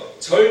 상식적으로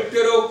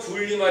절대로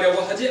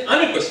군림하려고 하지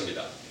않을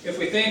것입니다. If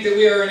we think that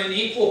we are in an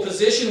equal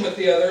position with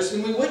the others,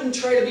 then we wouldn't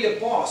try to be a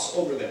boss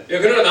over them. 예,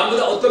 그러나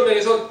남보다 어떤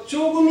면에서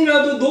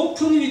조금이라도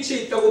높은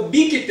위치에 있다고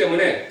믿기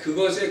때문에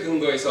그것에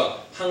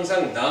근거해서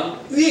항상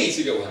남 위에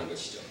있으려고 하는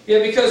것이죠.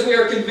 Yet because we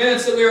are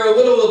convinced that we are a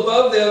little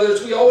above the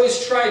others, we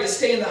always try to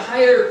stay in the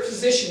higher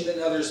position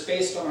than others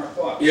based on our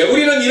thoughts. 예,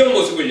 우리는 이런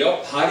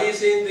모습을요,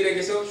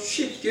 바리새인들에게서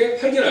쉽게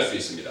발견할 수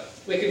있습니다.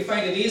 We can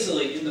find it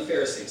easily in the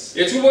Pharisees.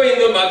 예, 주보에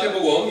있는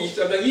마태복음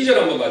 23장 2절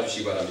한번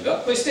봐주시기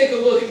바랍니다. Let's take a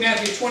look at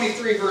Matthew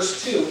 23, verse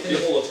 2 in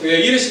the bulletin. 예,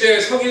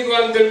 이르시되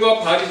서기관들과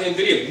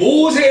바리새인들이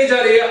모세의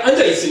자리에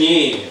앉아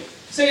있으니,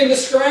 Saying the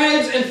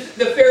scribes and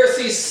the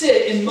Pharisees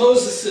sit in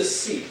Moses'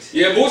 seat.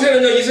 예,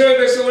 모세는요, 이스라엘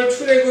백성을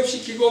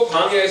출애굽시키고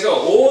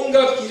광야에서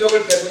온갖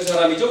기적을 베푼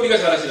사람이죠. 우리가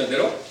잘 아시는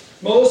대로.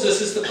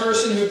 Moses is the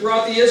person who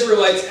brought the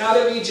Israelites out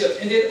of Egypt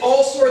and did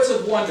all sorts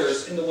of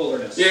wonders in the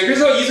wilderness. 예,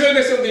 그래서 이스라엘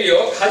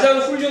백성들이요, 가장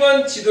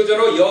훌륭한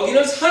지도자로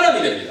여기는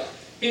사람이 됩니다.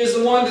 He is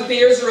the one that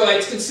the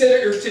Israelites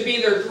consider to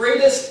be their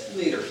greatest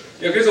leader.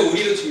 예, 그래서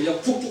우리로 치면요,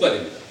 국부가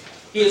됩니다.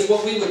 He is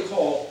what we would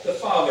call the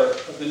father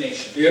of the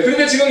nation. 예,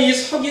 그런데 지금 이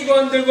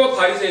서기관들과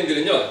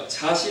바리새인들은요,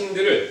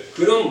 자신들을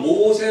그런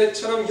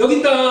모세처럼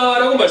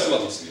여긴다라고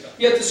말씀하고 있습니다.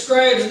 Yet the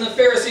scribes and the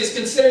Pharisees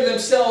consider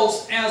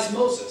themselves as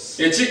Moses.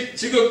 예,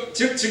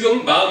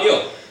 지금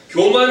마음이요,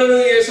 교만에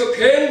의해서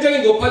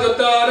굉장히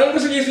높아졌다라는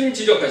것을 예수님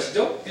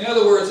지적하시죠. In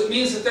other words, it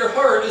means that their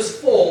heart is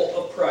full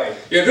of pride.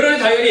 예, 그러니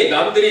당연히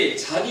남들이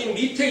자기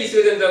밑에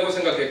있어야 된다고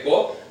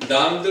생각했고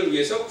남들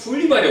위해서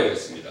군림하려고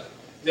했습니다.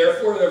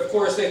 Therefore, of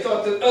course, they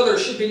thought that others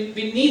should be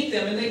beneath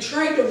them and they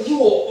tried to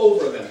rule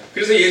over them.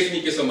 그래서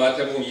예수님께서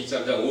마태복음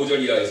 23장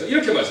 5절 이하에서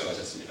이렇게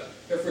말씀하셨습니다.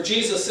 Therefore,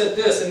 Jesus said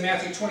this in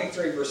Matthew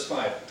 23, verse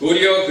 5.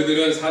 도리어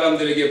그들은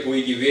사람들에게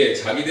보이기 위해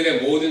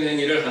자기들의 모든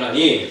행위를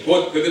하나니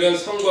곧 그들은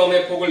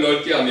성광의 폭을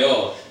넓게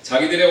하며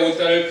자기들의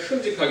옷단을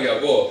큼직하게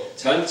하고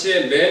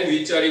잔치의 맨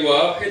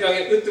윗자리와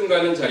회당의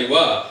으뜸가는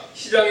자리와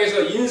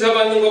시장에서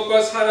인사받는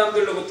것과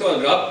사람들로부터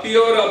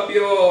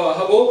랍비어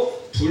하고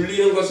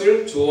불리는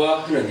것을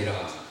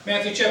좋아하느니라.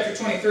 Matthew chapter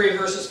 23,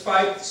 verses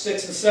 5,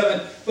 6, and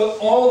 7. But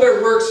all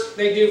their works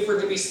they do for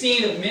to be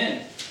seen of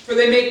men. For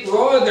they make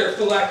broad their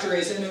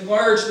phylacteries and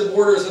enlarge the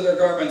borders of their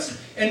garments,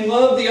 and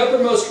love the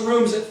uppermost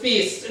rooms at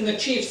feasts and the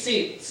chief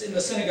seats in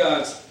the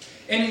synagogues,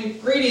 and in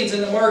greetings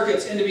in the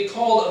markets, and to be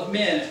called of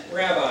men,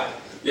 Rabbi.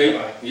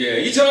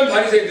 예, 이처럼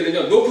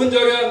바리새인들은요, 높은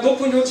자리와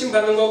높은 호칭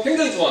받는 거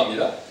굉장히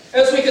좋아합니다.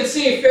 As we can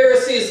see,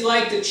 Pharisees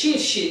like the chief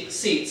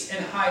seats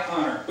and high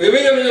honor.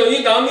 왜냐면요,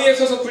 이 남 위에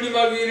서서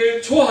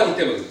군림하기를 좋아하기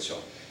때문에 그렇죠.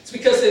 It's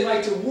because they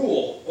like to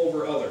rule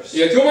over others.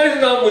 예, 교만에서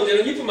나온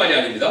문제는 이뿐만이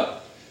아닙니다.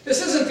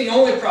 This isn't the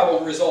only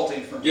problem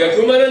resulting from 예, pride.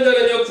 교만한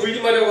자는요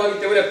군림하려고 하기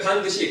때문에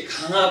반드시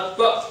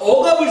강압과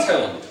억압을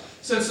사용합니다.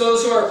 Since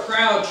those who are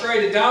proud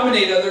try to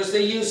dominate others,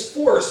 they use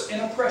force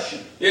and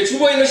oppression. 예,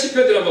 주보에 있는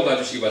시편들 한번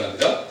봐주시기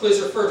바랍니다.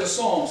 Please refer to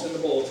Psalms in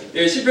the bulletin.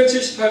 예, 시편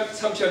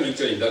 73편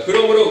 6절입니다.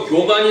 그러므로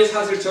교만이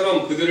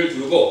사슬처럼 그들을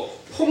두르고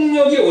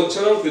폭력이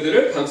옷처럼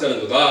그들을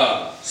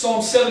감싸는도다.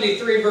 Psalm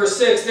 73 verse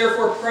 6,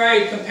 Therefore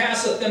pride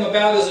compasseth them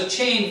about as a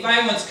chain,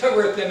 violence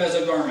covereth them as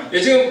a garment. 예,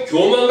 지금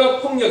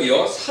교만과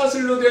폭력이요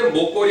사슬로 된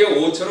목걸이와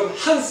옷처럼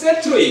한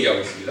세트로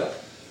얘기하고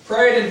있습니다.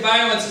 Pride and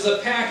violence is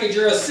a package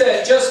or a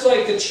set, just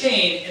like the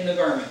chain in the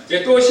garment.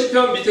 예, 또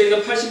시편 밑에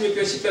있는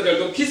 86편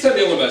 14절도 비슷한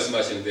내용을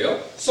말씀하시는데요.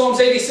 Psalms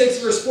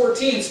 86 verse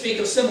 14 speak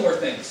of similar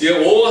things. 예,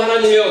 오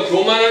하나님이여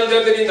교만한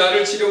자들이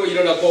나를 치려고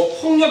일어났고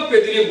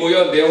폭력배들이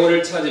모여 내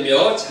혼을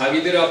찾으며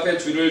자기들 앞에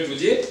줄을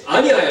두지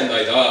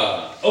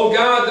아니하였나이다. O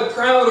God, the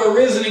proud are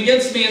risen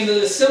against me, and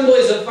the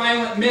assemblies of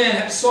violent men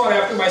have sought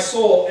after my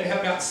soul, and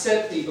have not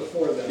set thee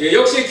before them. 예,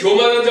 역시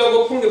교만한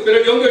자하고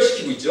폭력배를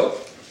연결시키고 있죠.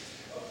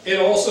 It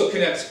also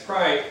connects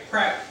pride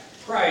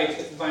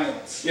with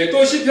violence. 예,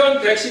 또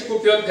시편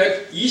 119편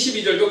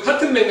 122절도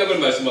같은 맥락을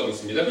말씀하고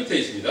있습니다. 밑에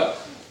있습니다.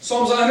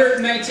 Psalms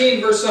 119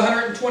 verse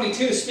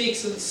 122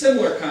 speaks of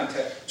similar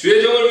context.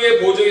 주의 정을 위해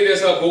보증이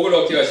되사 복을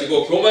얻게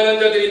하시고 교만한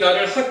자들이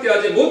나를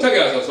학대하지 못하게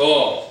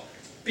하소서.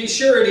 Be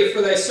surety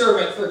for thy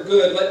servant for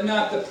good, let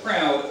not the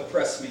proud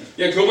oppress me.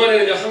 예,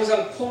 교만에는요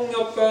항상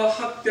폭력과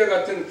학대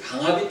같은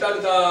강압이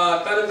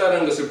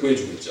따른다는 것을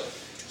보여주고 있죠.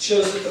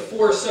 Shows that the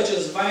force such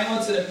as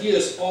violence and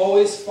abuse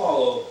always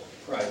follow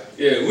pride.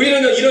 예,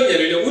 우리는 이런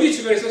예를요 우리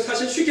주변에서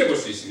사실 쉽게 볼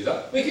수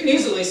있습니다. We can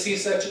easily see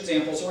such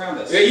examples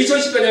around us. 예,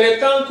 2014년에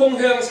땅콩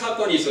회항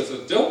사건이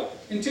있었었죠.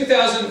 In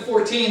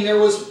 2014, there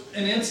was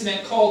an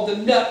incident called the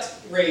Nut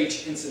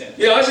Rage Incident.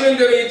 예, 아시는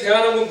대로 이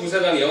대한항공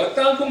부사장이요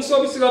땅콩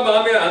서비스가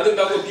마음에 안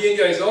든다고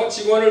비행기 안에서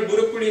직원을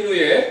무릎 꿇린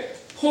후에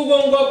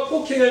폭언과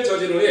폭행을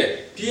저지른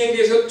후에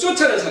비행기에서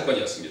쫓아낸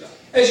사건이었습니다.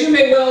 As you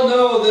may well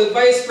know, the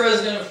vice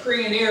president of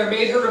Korean Air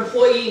made her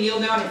employee kneel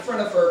down in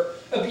front of her,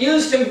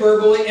 abused him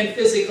verbally and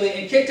physically,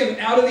 and kicked him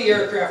out of the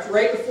aircraft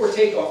right before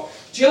takeoff,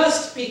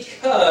 just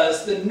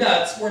because the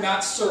nuts were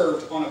not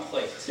served on a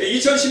plate.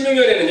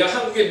 2016년에는요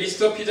한국의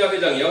미스터 피자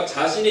회장이요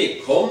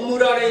자신이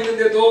건물 안에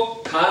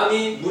있는데도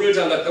감히 문을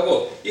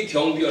잠갔다고 이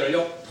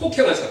경비원을요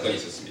폭행한 사건이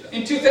있었습니다.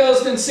 In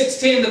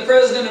 2016, the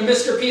president of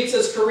Mr.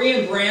 Pizza's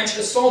Korean branch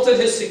assaulted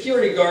his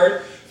security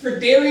guard for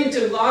daring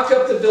to lock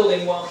up the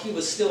building while he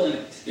was still in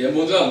it. 예,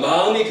 모두 다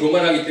마음이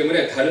교만하기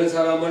때문에 다른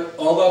사람을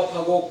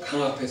억압하고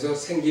강압해서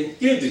생긴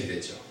일들이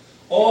되죠.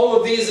 All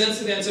of these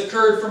incidents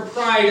occurred from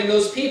pride, and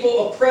those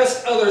people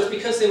oppressed others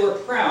because they were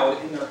proud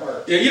in their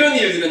heart. 예, 이런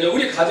일들은요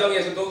우리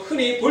가정에서도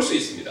흔히 볼 수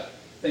있습니다.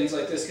 Things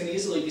like this can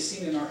easily be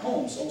seen in our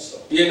homes also.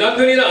 예,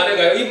 남편이나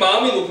아내가요 이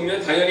마음이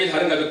높으면 당연히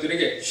다른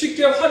가족들에게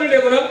쉽게 화를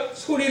내거나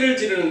소리를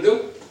지르는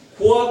등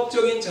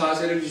고압적인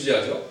자세를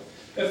유지하죠.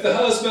 If the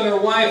husband or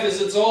wife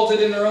is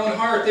exalted in their own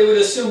heart, they would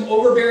assume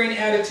overbearing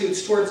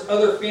attitudes towards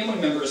other family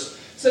members,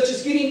 such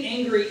as getting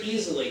angry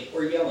easily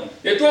or yelling.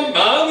 예, 또한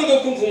마음이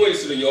높은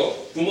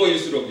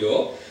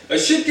부모일수록요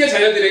쉽게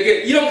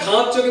자녀들에게 이런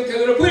강압적인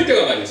태도를 보일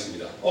때가 많이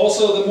있습니다.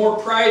 Also, the more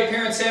pride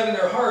parents have in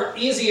their heart,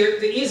 the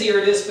easier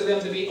it is for them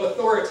to be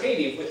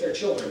authoritative with their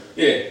children.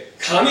 예,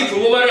 감히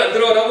부모 말을 안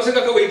들어라고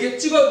생각하고 이렇게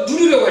찍어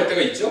누르려고 할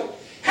때가 있죠.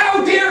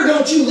 How dare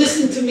don't you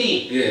listen to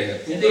me?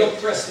 예, And they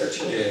oppress their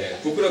children. 예,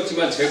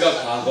 부끄럽지만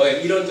제가 과거에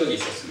이런 적이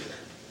있었습니다.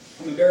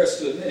 I'm embarrassed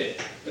to admit it,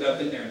 but I've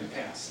been there in the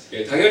past.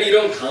 예, 당연히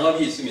이런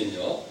강압이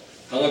있으면요,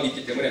 강압이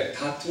있기 때문에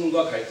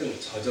다툼과 갈등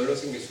저절로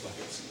생길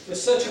수밖에 없습니다.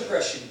 With such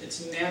oppression,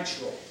 it's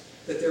natural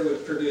that there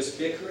would produce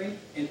bickering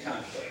and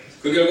conflict.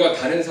 그 결과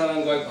다른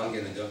사람과의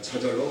관계는요,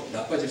 저절로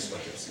나빠질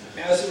수밖에 없습니다.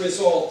 As a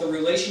result, the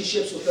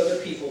relationships with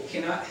other people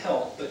cannot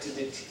help but to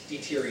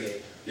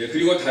deteriorate. 예,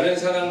 그리고 다른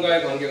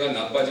사람과의 관계가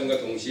나빠짐과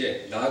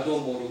동시에 나도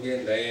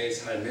모르게 내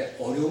삶에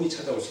어려움이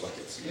찾아올 수밖에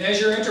없습니다. And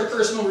as your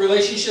interpersonal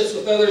relationships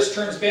with others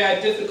turns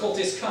bad,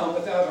 difficulties come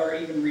without our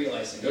even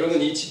realizing it. 여러분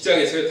이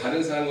직장에서의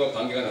다른 사람과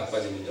관계가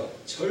나빠지면요,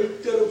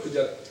 절대로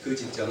그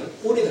직장은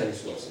오래 다닐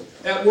수가 없습니다.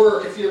 At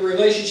work, if your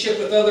relationship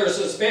with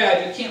others is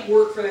bad, you can't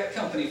work for that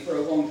company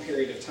for a long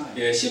period of time.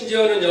 예,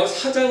 심지어는요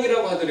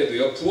사장이라고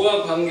하더라도요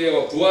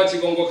부하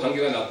직원과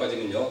관계가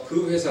나빠지면요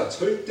그 회사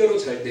절대로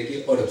잘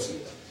되기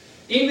어렵습니다.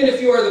 Even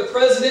if you are the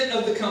president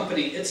of the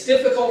company, it's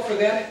difficult for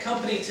that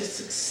company to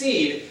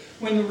succeed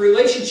when the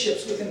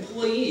relationships with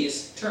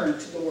employees turn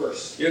to the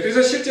worst. 예,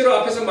 그래서 실제로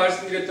앞에서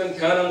말씀드렸던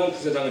대한항공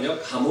부사장은요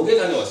감옥에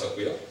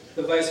다녀왔었고요.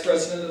 The vice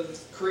president of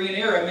Korean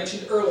Air I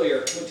mentioned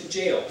earlier went to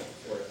jail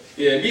for it.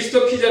 예,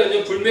 미스터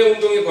피자는요 불매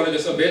운동이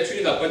벌어져서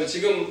매출이 나빠져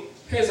지금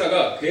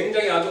회사가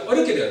굉장히 아주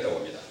어렵게 되었다고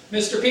합니다.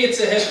 Mr.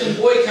 Pizza has been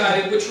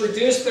boycotted, which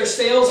reduced their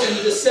sales, and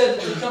it is said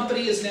that the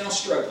company is now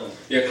struggling.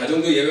 예,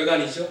 가정도 예외가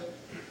아니죠.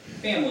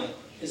 Family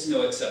is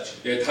no exception.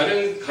 예,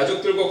 다른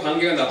가족들과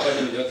관계가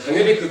나빠지면요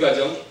당연히 그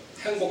가정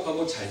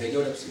행복하고 잘 되기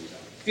어렵습니다.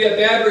 If you have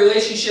bad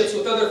relationships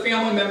with other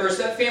family members,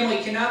 that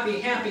family cannot be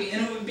happy,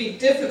 and it would be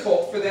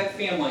difficult for that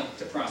family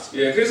to prosper.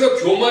 예, 그래서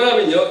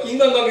교만하면요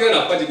인간관계가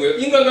나빠지고요.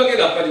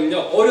 인간관계가 나빠지면요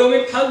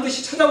어려움이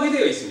반드시 찾아오게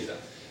되어 있습니다.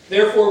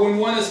 Therefore, when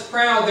one is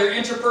proud, their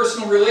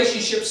interpersonal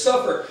relationships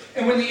suffer.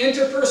 And when the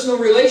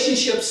interpersonal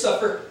relationships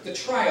suffer, the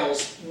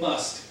trials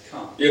must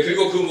come. 예,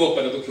 그리고 그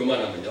무엇보다도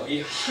교만하면요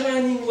이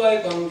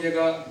하나님과의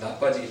관계가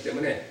나빠지기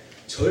때문에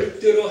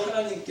절대로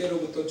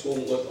하나님께로부터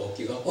좋은 것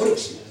얻기가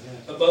어렵습니다.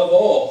 Above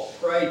all,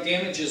 pride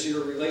damages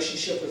your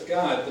relationship with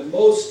God the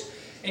most,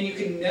 and you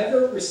can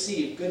never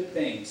receive good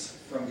things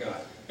from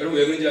God. 여러분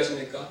왜 그런지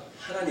아십니까?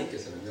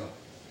 하나님께서는요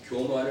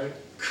교만을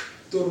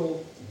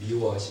극도로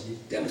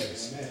미워하시기 때문에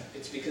그렇습니다.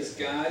 It's because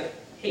God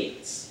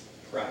hates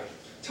pride.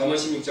 잠언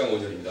 16장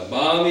 5절입니다.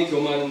 마음이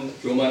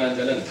교만한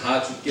자는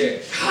다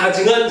죽게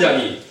가증한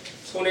자니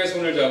손에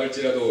손을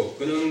잡을지라도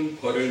그는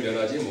벌을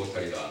면하지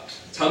못하리라.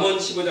 잠언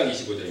 15장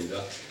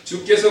 25절입니다.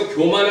 주께서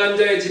교만한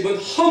자의 집은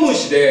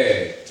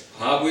허무시되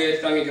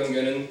과부의 땅의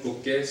경계는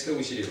굳게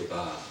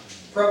세우시리로다.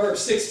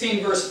 Proverbs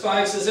 16 verse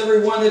 5 says,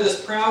 Everyone that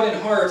is proud in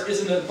heart is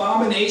an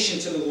abomination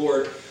to the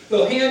Lord.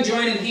 Though hand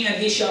join in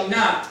hand, he shall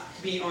not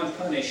be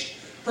unpunished.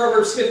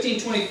 Proverbs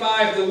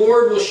 15:25, The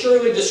Lord will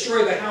surely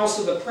destroy the house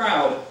of the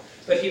proud,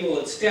 but he will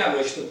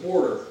establish the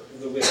border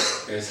of the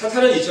wicked. 네,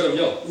 사탄은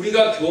이처럼요.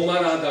 우리가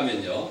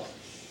교만하다면요.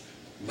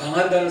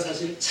 망한다는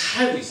사실을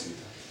잘 알고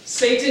있습니다.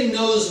 Satan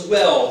knows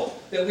well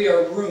that we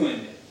are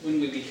ruined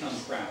when we become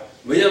proud.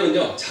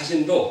 왜냐면요.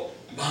 자신도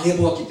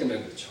망해보았기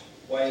때문에 그렇죠.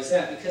 Why is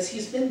that? Because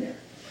he's been there.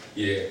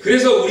 예,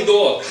 그래서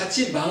우리도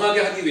같이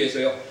망하게 하기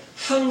위해서요.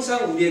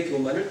 항상 우리의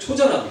교만을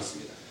조장하고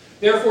있습니다.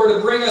 Therefore,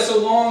 to bring us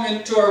along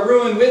into our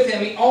ruin with him,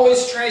 he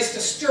always tries to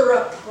stir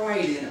up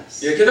pride in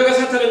us. 예, 게다가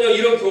사탄은요.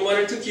 이런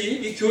교만을 특히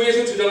이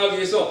교회에서 조장하기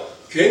위해서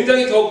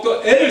굉장히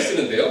더욱더 애를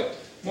쓰는데요.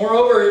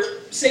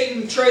 Moreover,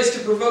 Satan tries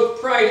to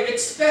provoke pride,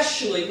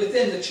 especially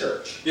within the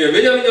church. 예,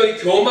 왜냐면요. 이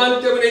교만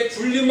때문에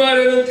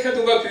군림하려는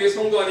태도가 교회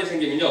성도 안에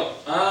생기면요.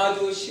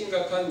 아주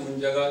심각한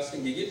문제가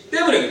생기기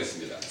때문에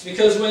그렇습니다. It's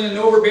because when an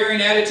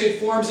overbearing attitude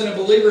forms in a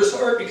believer's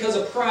heart because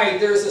of pride,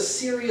 there's a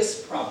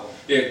serious problem.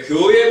 예,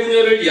 교회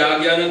분열을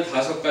이야기하는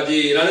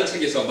 5가지라는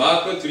책에서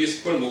마크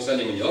드리스콜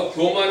목사님은요.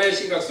 교만의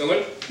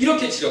심각성을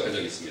이렇게 지적한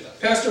적이 있습니다.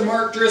 Pastor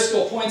Mark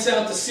Driscoll points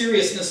out the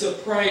seriousness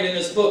of pride in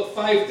his book,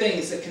 5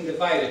 Things That Can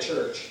Divide a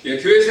Church. 예,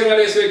 교회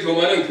생활에서의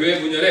교만은 교회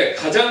분열에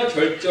가장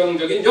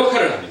결정적인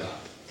역할을 합니다.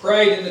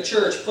 Pride in the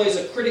church plays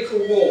a critical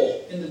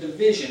role in the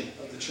division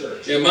of the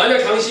church. 예,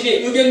 만약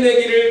당신이 의견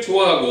내기를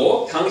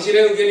좋아하고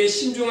당신의 의견이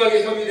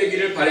신중하게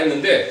협의되기를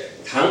바랬는데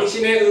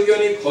당신의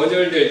의견이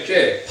거절될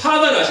때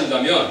화가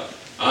나신다면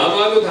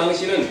아마도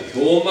당신은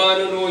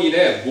교만으로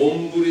인해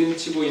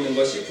몸부림치고 있는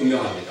것이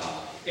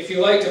분명합니다. If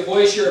you like to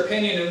voice your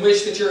opinion and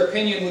wish that your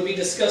opinion would be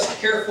discussed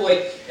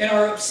carefully and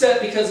are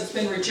upset because it's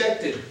been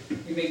rejected,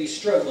 you may be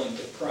struggling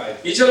with pride.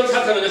 이처럼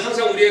사탄은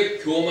항상 우리의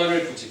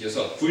교만을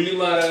부추겨서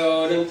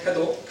군림하려는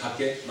태도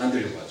갖게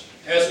만들려고 하죠.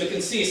 As we can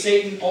see,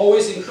 Satan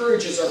always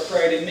encourages our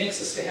pride and makes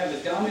us to have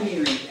a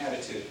domineering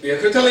attitude. 예,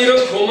 그렇다면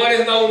이런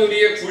교만에서 나온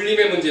우리의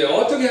군림의 문제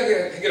어떻게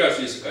해결할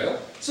수 있을까요?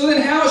 So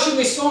then how should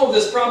we solve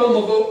this problem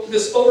of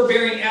this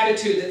overbearing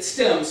attitude that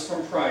stems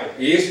from pride?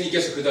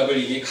 예수님께서 그 답을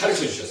이미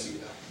가르쳐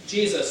주셨습니다.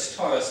 Jesus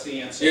taught us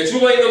the answer. 예,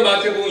 주보에 있는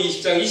마태복음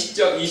 20장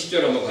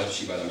 20절 한번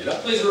봐주시기 바랍니다.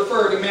 Please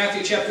refer to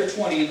Matthew chapter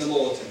 20 in the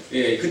bulletin.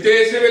 예,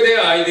 그때 세베대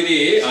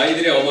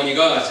아이들의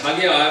어머니가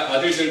자기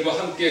아들들과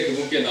함께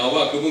그분께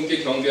나와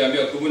그분께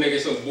경배하며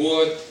그분에게서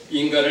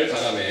무엇인가를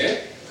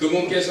달아매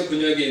그분께서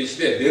그녀에게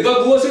이르시되 내가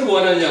무엇을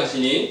원하느냐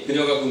하시니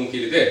그녀가 그분께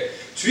이르되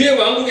주의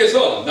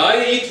왕국에서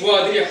나의 이 2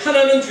 아들이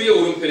하나는 주의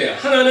오른편에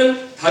다른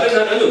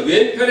하나는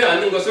왼편에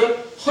앉는 것을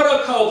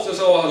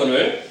허락하옵소서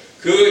하거늘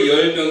그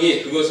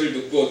 10명이 그것을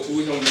듣고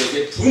 2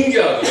 형제에게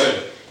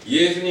분개하거늘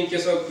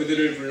예수님께서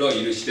그들을 불러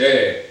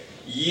이르시되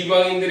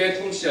이방인들의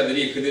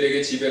통치자들이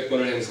그들에게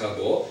지배권을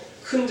행사하고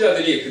큰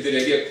자들이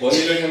그들에게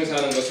권위를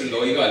행사하는 것을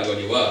너희가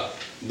알거니와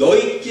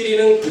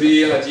너희끼리는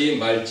그리하지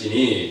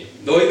말지니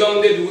너희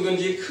가운데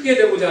누구든지 크게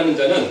되고자 하는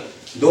자는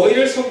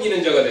너희를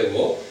섬기는 자가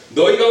되고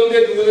너희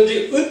가운데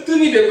누구든지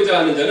으뜸이 되고자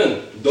하는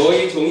자는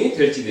너희 종이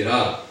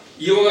될지니라.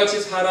 이와 같이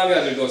사람의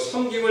아들도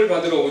섬김을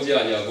받으러 오지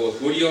아니하고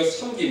도리어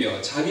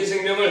섬기며 자기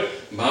생명을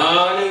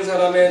많은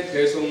사람의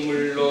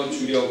대속물로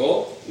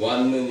주려고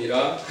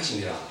왔느니라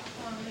하시니라.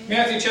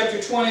 Matthew chapter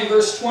 20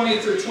 verse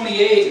 20 through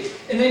 28.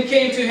 And then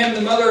came to him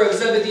the mother of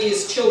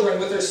Zebedee's children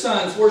with their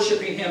sons,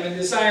 worshiping him and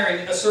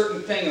desiring a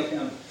certain thing of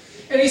him.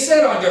 And he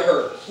said unto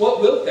her, What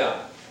wilt thou?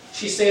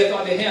 She saith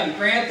unto him,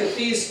 Grant that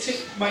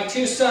my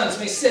 2 sons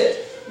may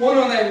sit, one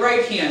on thy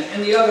right hand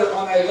and the other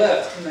on thy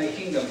left in thy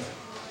kingdom.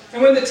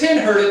 And when the 10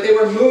 heard it, they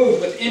were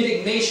moved with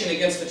indignation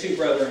against the 2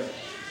 brethren.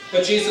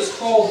 But Jesus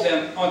called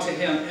them unto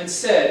him and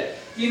said,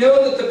 You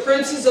know that the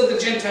princes of the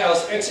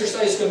Gentiles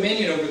exercise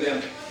dominion over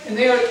them, and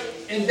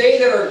they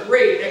that are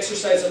great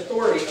exercise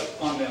authority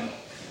upon them.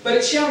 But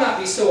it shall not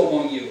be so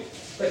among you.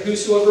 But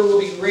whosoever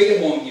will be great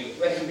among you,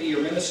 let him be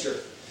your minister.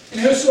 And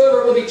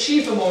whosoever will be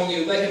chief among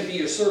you, let him be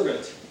your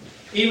servant.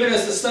 Even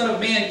as the Son of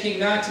Man came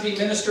not to be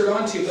ministered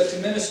unto, but to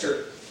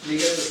minister, and he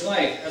gave his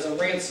life as a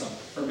ransom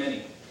for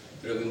many.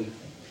 여러분,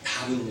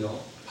 답은요,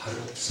 바로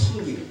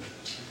섬김입니다.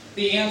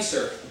 The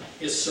answer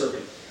is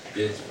serving.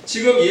 예,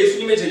 지금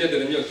예수님의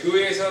제자들은요,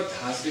 교회에서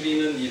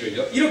다스리는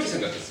일을요, 이렇게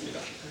생각했습니다.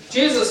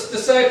 Jesus'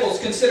 disciples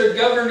considered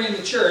governing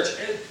the church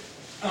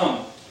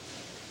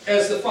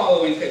as the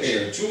following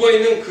picture. 예, 죽어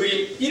있는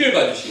그림 1을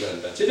봐주시기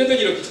바랍니다.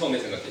 제자들이 이렇게 처음에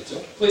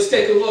생각했죠. Please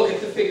take a look at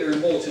the figure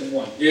in bulletin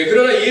 1. 예,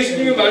 그러나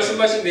예수님이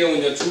말씀하신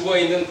내용은요, 죽어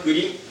있는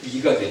그림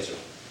 2가 되죠.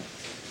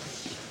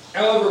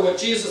 However, what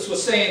Jesus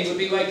was saying would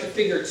be like the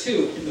figure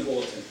 2 in the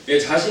bulletin. 예,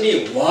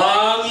 자신이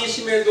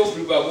왕이심에도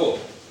불구하고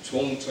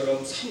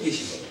종처럼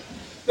섬기신 겁니다.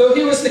 Though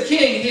he was the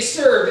king, he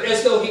served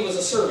as though he was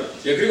a servant.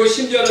 예, 그리고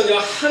심지어는요,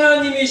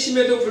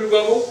 하나님이심에도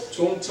불구하고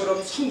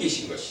종처럼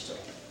섬기신 것이죠.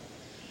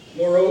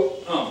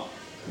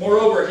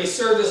 Moreover, he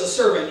served as a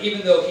servant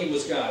even though he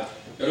was God.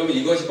 여러분,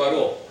 이것이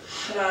바로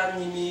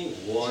하나님이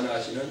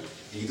원하시는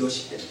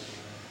리더십입니다.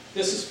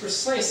 This is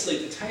precisely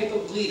the type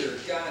of leader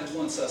God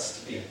wants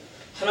us to be.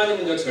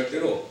 하나님은요,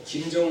 절대로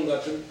김정은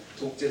같은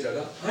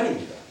독재자가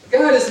아닙니다.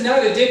 God is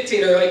not a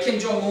dictator like Kim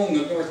Jong-un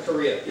of North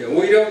Korea. 예,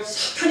 오히려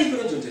사탄이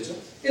그런 존재죠.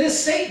 It is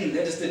Satan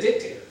that is the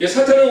dictator. 예,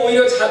 사탄은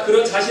오히려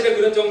그런 자신의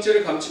그런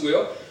정체를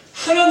감추고요,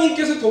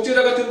 하나님께서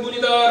독재자 같은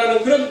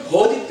분이다라는 그런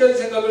거짓된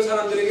생각을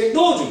사람들에게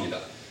넣어줍니다.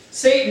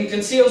 Satan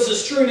conceals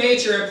his true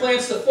nature and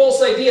plants the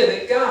false idea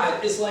that God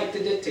is like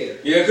the dictator.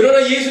 예,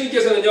 그러나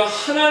예수님께서는요,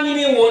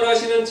 하나님이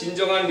원하시는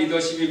진정한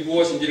리더십이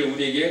무엇인지를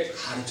우리에게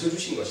가르쳐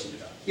주신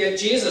것입니다. Yet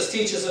Jesus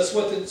teaches us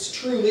what the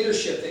true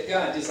leadership that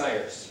God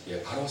desires. 예,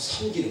 바로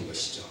섬기는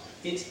것이죠.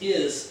 It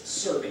is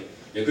serving.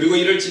 예, 그리고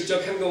이를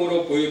직접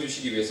행동으로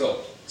보여주시기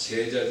위해서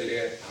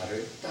제자들의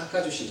발을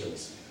닦아주신 적이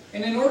있습니다.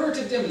 And in order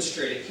to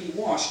demonstrate it, he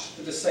washed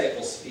the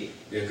disciples' feet.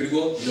 예,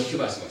 그리고 이렇게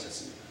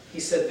말씀하셨습니다. He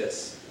said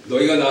this.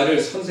 너희가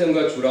나를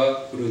선생과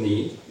주라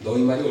부르니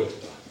너희 말이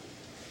옳도다.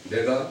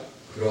 내가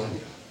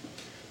그러하니라.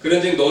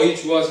 그런즉 너희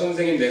주와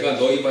선생인 내가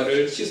너희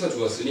발을 씻어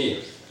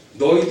주었으니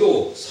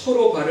너희도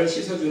서로 발을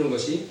씻어 주는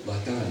것이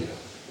마땅하니라.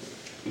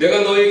 내가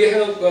너희에게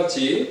행한 것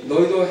같이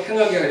너희도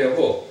행하게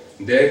하려고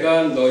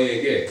내가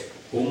너희에게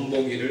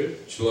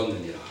본보기를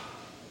주었느니라.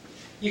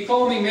 You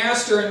call me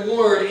Master and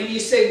Lord, and ye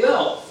say,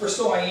 well, for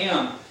so I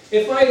am.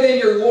 If I then,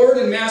 your Lord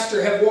and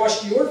Master, have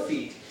washed your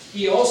feet,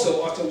 ye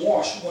also ought to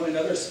wash one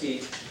another's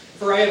feet.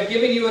 For I have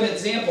given you an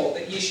example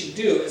that ye should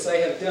do as I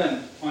have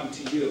done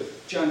unto you.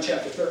 John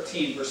chapter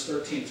 13, verse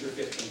 13 through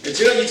 15.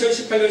 지난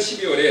 2018년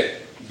 12월에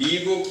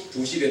미국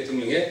부시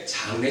대통령의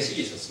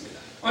장례식이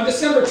있었습니다. On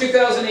December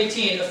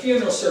 2018, a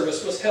funeral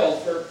service was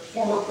held for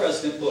former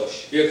President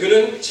Bush. 예,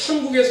 그는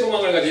천국의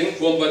소망을 가진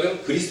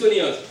구원받은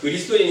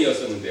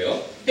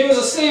그리스도인이었었는데요. He was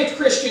a saved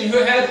Christian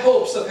who had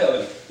hopes of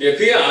heaven. 예,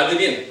 그의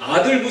아들인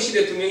아들 부시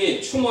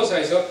대통령이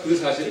추모사에서 그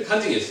사실을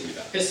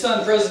간증했습니다. His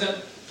son,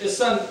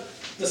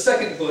 the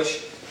second Bush,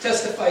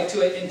 testified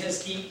to it in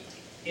his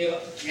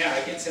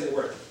I can't say the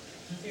word.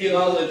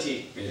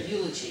 Eulogy.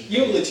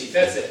 Eulogy.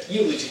 That's it.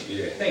 Eulogy.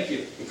 예. Thank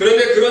you.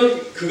 그런데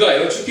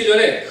그가요, 죽기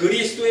전에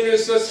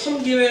그리스도인으로서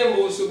섬김의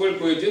모습을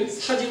보여준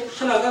사진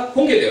하나가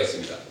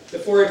공개되었습니다.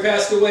 Before he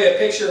passed away, a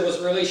picture was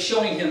released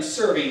showing him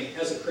serving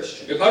as a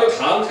Christian. 예, 바로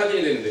다음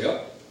사진이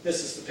되는데요.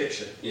 This is the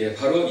picture. 예,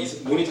 바로 이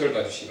모니터를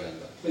봐주시기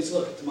바랍니다. Please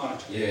look at the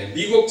monitor. 예,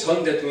 미국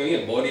전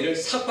대통령이 머리를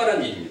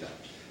삭발한 일입니다.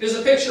 It is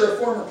a picture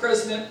of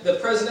the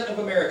President of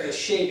America,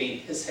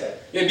 shaving his head.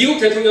 예, 미국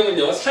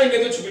대통령은요,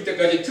 삶에도 죽을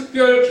때까지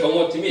특별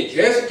경호팀이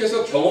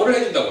계속해서 경호를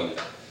해준다고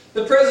합니다.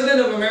 The President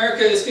of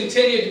America is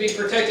continued to be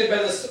protected by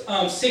the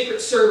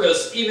Secret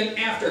Service even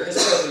after his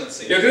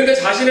presidency. 예, 그런데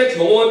자신의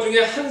경호원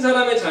중에 한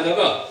사람의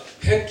자녀가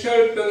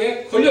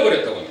백혈병에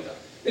걸려버렸다고 합니다.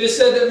 It is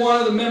said that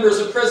one of the members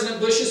of President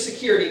Bush's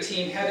security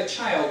team had a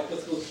child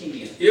with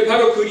leukemia. 예,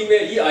 바로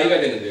그림의 이 아이가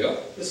되는데요.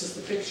 This is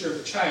the picture of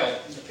the child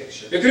in the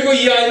picture. 예, 그리고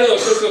이 아이는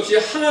어쩔 수 없이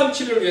항암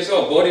치료를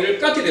위해서 머리를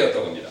깎게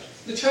되었다고 합니다.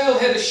 The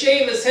child had to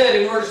shave his head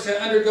in order to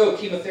undergo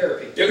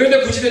chemotherapy. 예,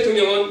 그런데 부시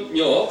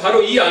대통령은요,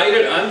 바로 이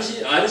아이를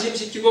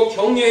안심시키고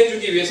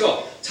격려해주기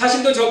위해서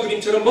자신도 저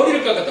그림처럼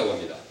머리를 깎았다고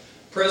합니다.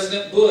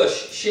 President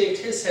Bush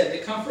shaved his head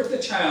to comfort the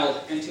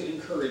child and to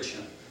encourage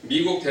him.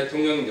 미국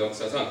대통령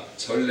역사상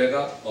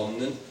전례가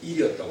없는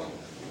일이었다고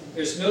합니다.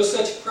 There's no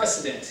such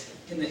precedent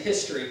in the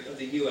history of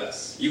the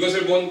U.S.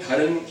 이것을 본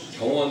다른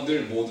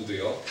경호원들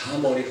모두도요, 다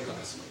머리를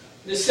깎았습니다.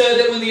 It is said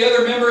that when the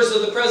other members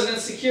of the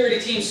president's security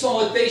team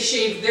saw it, they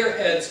shaved their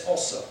heads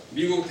also.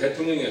 미국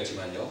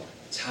대통령이었지만요,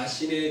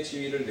 자신의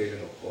지위를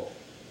내려놓고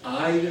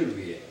아이를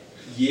위해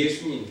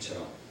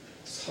예수님처럼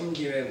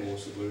섬김의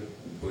모습을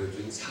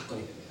보여준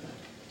사건이 됩니다.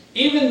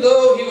 Even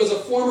though he was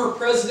a former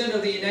president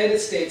of the United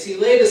States, he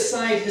laid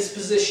aside his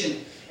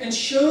position and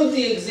showed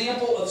the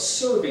example of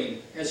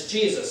serving as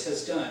Jesus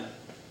has done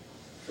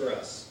for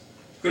us.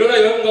 그러나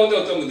여러분 가운데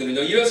어떤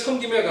분들은요, 이런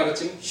섬김의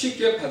가르침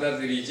쉽게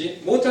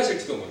받아들이지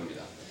못하실지도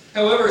모릅니다.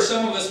 However,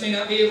 some of us may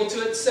not be able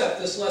to accept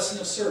this lesson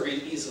of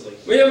serving easily.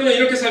 왜냐하면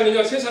이렇게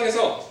살면요,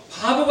 세상에서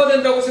바보가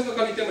된다고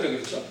생각하기 때문에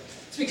그렇죠.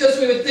 It's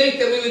because we would think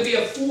that we would be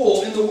a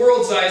fool in the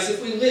world's eyes if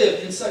we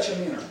lived in such a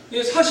manner.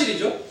 이게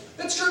사실이죠.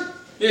 That's true.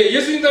 예,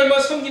 예수님 닮아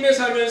섬김의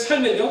삶을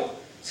살면요,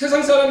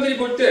 세상 사람들이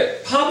볼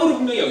때 바보로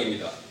분명히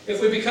여깁니다. If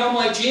we become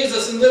like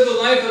Jesus and live a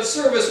life of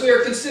service, we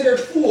are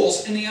considered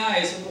fools in the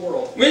eyes of the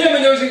world.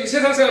 왜냐면요,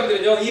 세상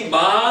사람들은요, 이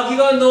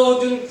마귀가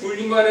넣어준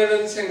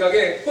굴림말이라는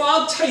생각에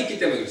꽉 차 있기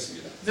때문에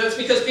그렇습니다. That's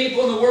because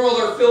people in the world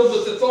are filled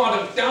with the thought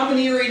of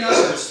domineering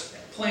others,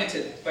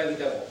 planted by the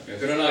devil.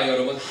 그러나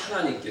여러분,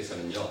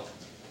 하나님께서는요,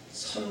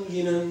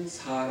 섬기는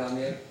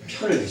사람의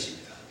편을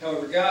드십니다.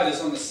 However, God is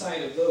on the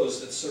side of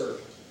those that serve.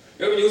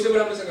 여러분, 요셉을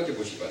한번 생각해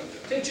보시기 바랍니다.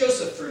 Take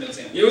Joseph for an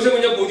example.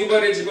 요셉은요,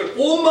 보디발의 집을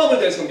온 마음을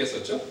다해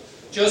섬겼었죠.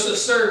 Joseph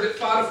served at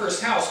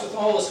Potiphar's house with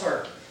all his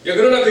heart.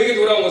 그러나 그에게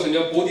돌아온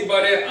것은요,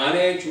 보디발의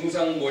아내의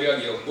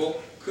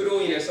중상모략이었고 그로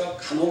인해서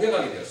감옥에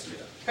가게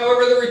되었습니다.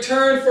 However, the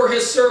return for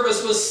his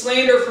service was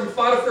slander from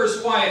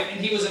Potiphar's wife,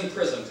 and he was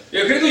imprisoned.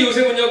 그래도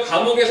요셉은요,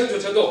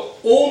 감옥에서조차도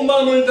온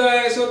마음을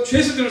다해서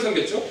죄수들을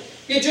섬겼죠.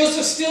 Yet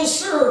Joseph still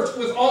served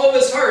with all of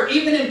his heart,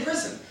 even in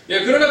prison.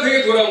 그러나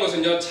그에게 돌아온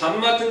것은요, 잠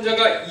맡은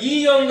자가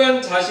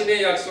 2년간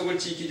자신의 약속을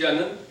지키지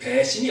않는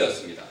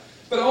배신이었습니다.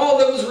 But all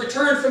that was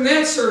returned from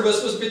that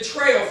service was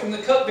betrayal from the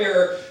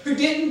cupbearer, who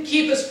didn't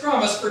keep his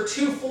promise for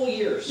 2 full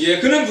years.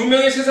 그는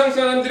분명히 세상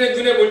사람들의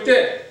눈에 볼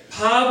때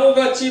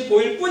바보같이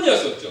보일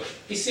뿐이었었죠.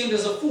 He seemed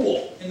as a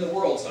fool in the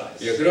world's eyes.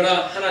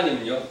 그러나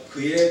하나님은요,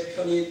 그의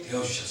편이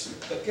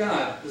되어주셨습니다. But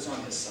God was on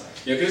his side.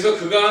 그래서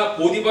그가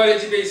보디발의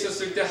집에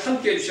있었을 때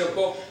함께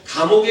해주셨고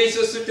감옥에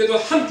있었을 때도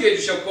함께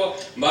해주셨고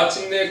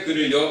마침내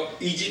그를요,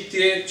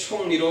 이집트의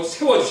총리로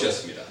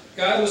세워주셨습니다.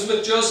 God was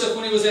with Joseph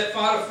when he was at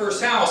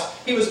Potiphar's house.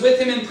 He was with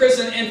him in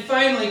prison, and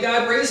finally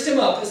God raised him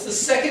up as the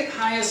second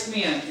highest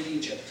man in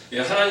Egypt.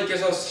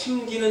 하나님께서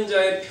섬기는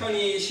자의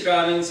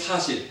편이시라는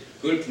사실,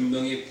 그걸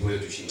분명히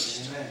보여주신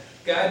것이죠.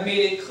 God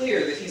made it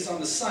clear that he's on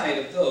the side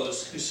of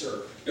those who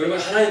serve. 여러분,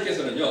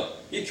 하나님께서는요,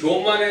 이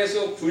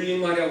교만해서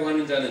군림하려고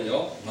하는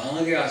자는요,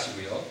 망하게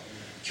하시고요,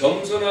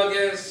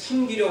 겸손하게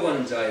섬기려고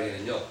하는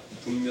자에게는요,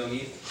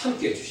 분명히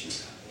함께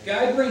해주십니다.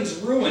 God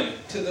brings ruin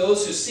to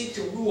those who seek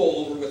to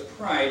rule over with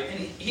pride,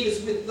 and he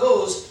is with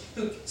those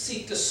who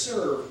seek to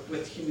serve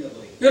with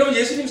humility. 여러분,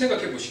 예수님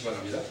생각해 보시기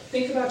바랍니다.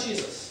 Think about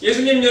Jesus.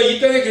 예수님요,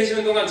 이 땅에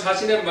계시는 동안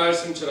자신의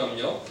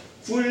말씀처럼요,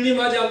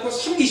 군림하지 않고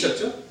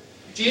섬기셨죠?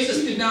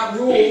 Jesus did not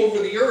rule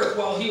over the earth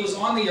while he was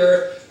on the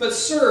earth, but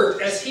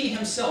served as he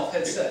himself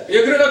had said.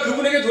 그러나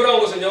그분에게 돌아온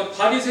것은요,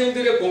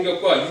 바리새인들의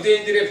공격과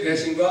유대인들의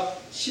배신과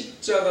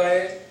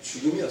십자가의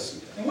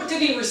죽음이었습니다. And what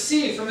did he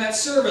receive from that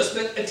service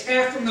but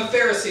attack from the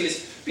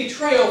Pharisees,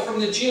 betrayal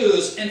from the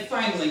Jews, and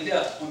finally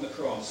death on the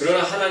cross?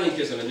 그러나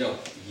하나님께서는요,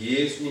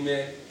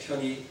 예수님의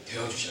편이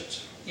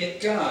되어주셨죠. Yet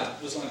God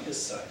was on his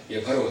side.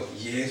 바로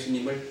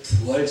예수님을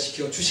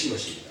부활시켜 주신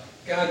것입니다.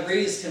 God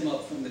raised him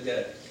up from the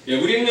dead.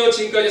 우리는요,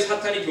 지금까지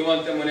사탄이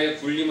교만 때문에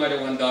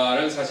군림하려고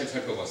한다는 사실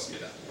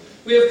살펴봤습니다.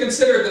 We have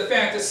considered the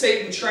fact that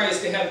Satan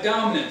tries to have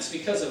dominance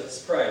because of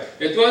his pride.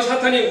 또한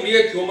사탄이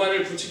우리의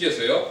교만을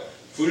부추겨서요,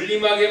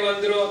 군림하게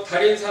만들어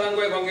다른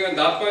사람과의 관계가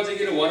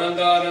나빠지기를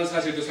원한다는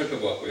사실도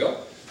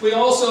살펴보았고요. We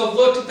also have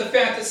looked at the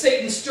fact that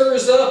Satan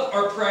stirs up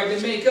our pride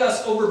to make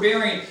us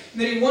overbearing, and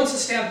that he wants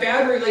us to have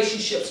bad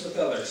relationships with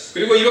others.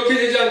 그리고 이렇게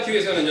되지 않기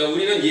위해서는요,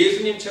 우리는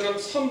예수님처럼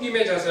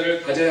섬김의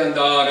자세를 가져야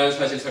한다는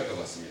사실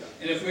살펴봤습니다.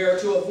 And if we are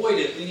to avoid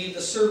it, we need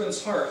the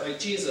servant's heart like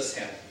Jesus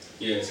had.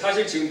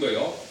 사실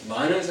지금도요,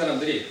 많은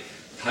사람들이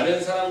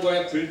다른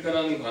사람과의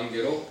불편한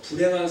관계로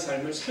불행한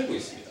삶을 살고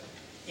있습니다.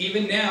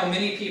 Even now,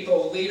 many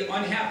people lead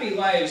unhappy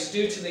lives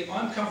due to the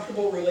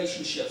uncomfortable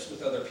relationships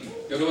with other people.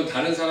 여러분,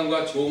 다른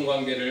사람과 좋은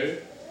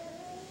관계를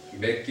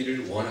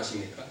맺기를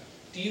원하십니까?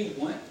 Do you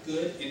want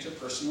good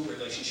interpersonal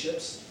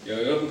relationships?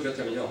 여러분,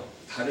 그렇다면요,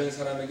 다른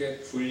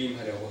사람에게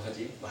군림하려고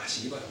하지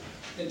마시기 바랍니다.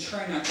 Then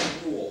try not to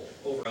rule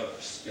over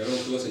others.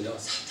 여러분, 그것은요,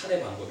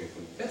 사탄의 방법일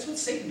뿐입니다. That's what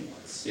Satan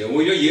wants.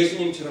 오히려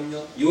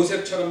예수님처럼요,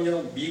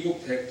 요셉처럼요,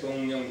 미국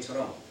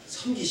대통령처럼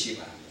섬기시기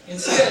바랍니다.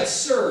 Instead,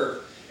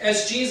 serve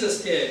as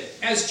Jesus did,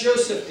 as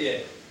Joseph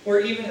did,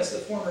 or even as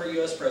the former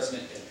U.S.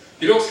 president did.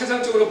 비록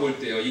세상적으로 볼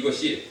때요,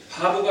 이것이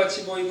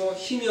바보같이 보이고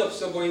힘이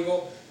없어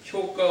보이고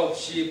효과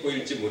없이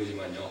보일지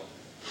모르지만요,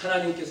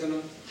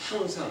 하나님께서는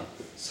항상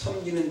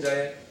섬기는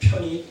자의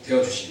편이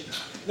되어주십니다.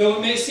 Though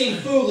it may seem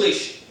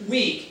foolish,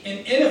 weak,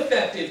 and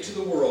ineffective to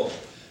the world,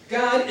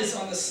 God is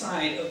on the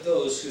side of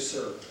those who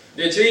serve.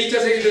 제2차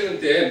세계대전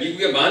때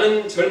미국의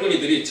많은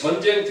젊은이들이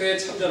전쟁터에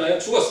참전하여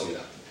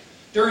죽었습니다.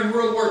 During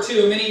World War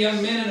II, many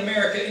young men in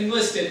America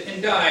enlisted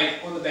and died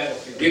on the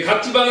battlefield.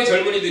 각 지방의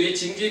젊은이들이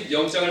징집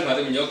영장을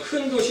받으면요,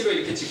 큰 도시로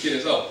이렇게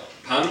집결해서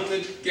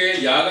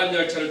밤늦게 야간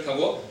열차를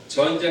타고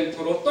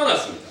전쟁터로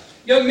떠났습니다.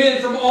 Young men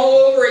from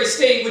all over a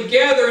state would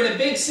gather in a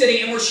big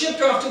city and were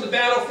shipped off to the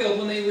battlefield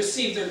when they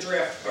received their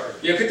draft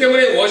card. 그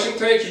때문에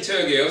워싱턴의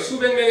기차역에요,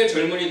 수백 명의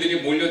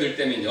젊은이들이 몰려들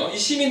때면요, 이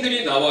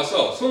시민들이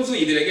나와서 선수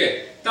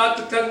이들에게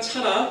따뜻한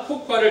차나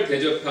포카를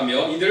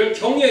대접하며 이들을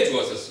격려해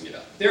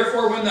주었었습니다.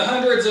 Therefore, when the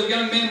hundreds of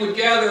young men would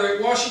gather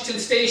at Washington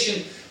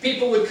Station,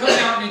 people would come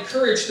out and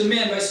encourage the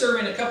men by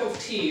serving a cup of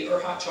tea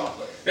or hot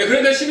chocolate. 네,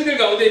 그런데 시민들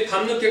가운데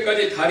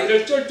밤늦게까지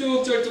다리를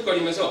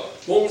쩔뚝쩔뚝거리면서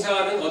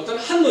봉사하는 어떤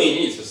한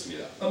노인이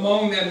있었습니다.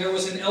 Among them, there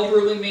was an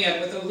elderly man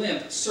with a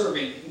limp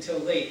serving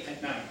until late at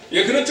night.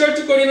 예, 그는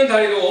쩔뚝거리는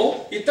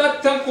다리로 이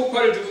따뜻한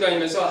코코아를 들고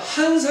다니면서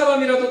한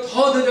사람이라도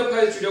더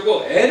대접해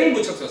주려고 애를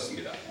무척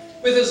썼습니다.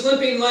 With his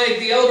limping leg,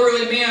 the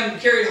elderly man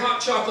carried hot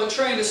chocolate,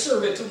 trying to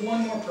serve it to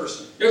one more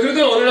person. 예,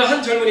 그러던 어느 날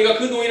한 젊은이가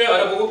그 노인을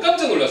알아보고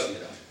깜짝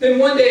놀랐습니다.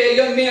 Then one day, a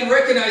young man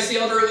recognized the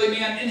elderly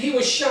man, and he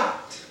was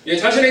shocked. 예,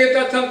 자신에게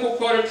따뜻한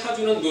코코아를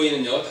타주는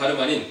노인은요, 다름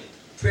아닌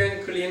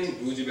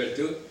프랭클린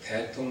루즈벨트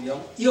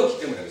대통령이었기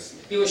때문에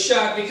그렇습니다. He was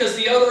shocked because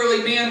the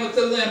elderly man with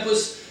the limp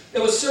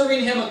that was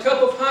serving him a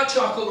cup of hot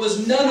chocolate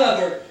was none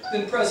other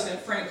than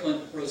President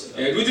Franklin Roosevelt.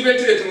 예,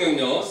 루즈벨트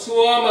대통령은요,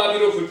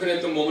 소아마비로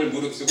불편했던 몸을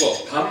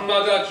무릅쓰고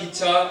밤마다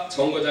기차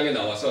정거장에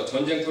나와서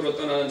전쟁터로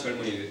떠나는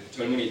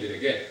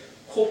젊은이들에게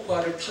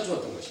코코아를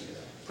타주었던 것입니다.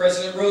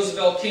 President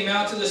Roosevelt came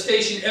out to the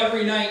station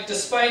every night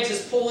despite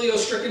his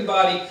polio-stricken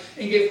body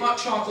and gave hot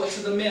chocolate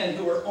to the men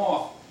who were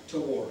off to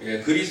war. 예,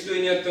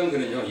 그리스도인이었던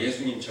그는요,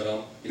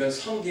 예수님처럼 이런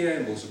성기의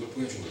모습을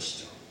보여준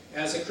것이죠.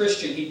 As a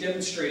Christian, he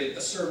demonstrated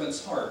a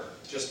servant's heart,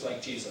 just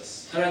like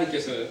Jesus.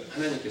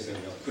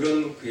 하나님께서는요,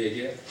 그런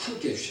그에게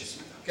함께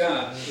해주셨습니다.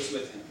 God was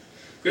with him.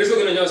 그래서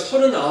그는요,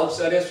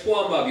 39살의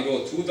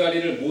소아마비로 두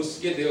다리를 못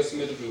쓰게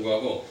되었음에도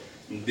불구하고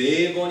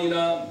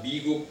 4번이나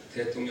미국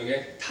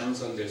대통령에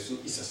당선될 수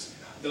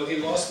있었습니다. Though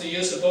he lost the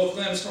use of both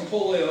limbs from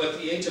polio at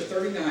the age of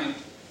 39,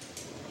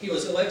 he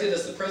was elected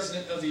as the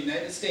President of the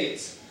United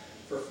States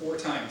for 4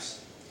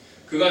 times.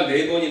 그가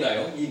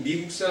 4번이나요, 이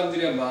미국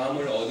사람들의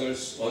마음을 얻을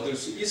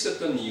수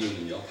있었던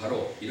이유는요,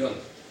 바로 이런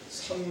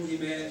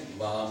섬김의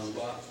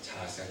마음과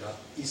자세가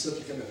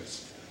있었기 때문에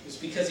그렇습니다. It was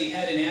because he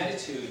had an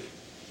attitude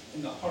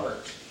in the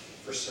heart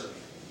for serving.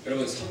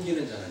 여러분,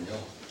 섬기는 자는요,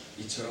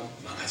 이처럼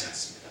망하지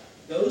않습니다.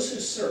 Those who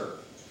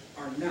serve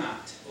are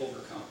not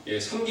overcome. 예,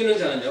 섬기는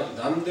자는요,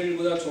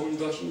 남들보다 좀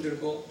더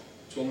힘들고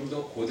좀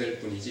더 고될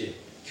뿐이지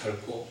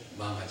결코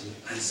망하지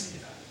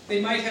않습니다. They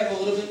might have a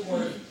little bit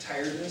more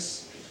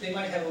tiredness, they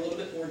might have a little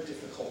bit more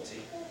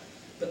difficulty,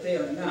 but they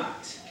are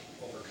not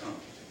overcome.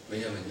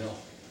 왜냐면요,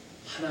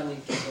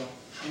 하나님께서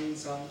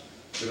항상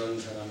그런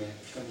사람의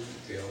편이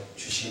되어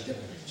주시기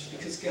때문에 그렇죠.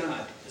 Because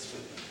God is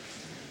with them.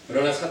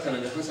 그러나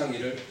사탄은요, 항상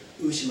이를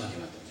의심하게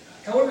만듭니다.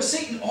 However,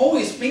 Satan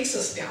always makes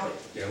us doubt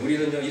it. 예,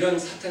 우리는요, 이런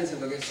사탄의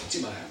생각에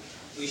속지 말아야 합니다.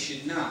 We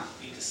should not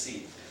be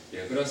deceived.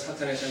 예, 그런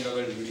사탄의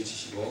생각을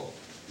물리치시고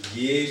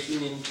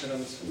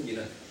예수님처럼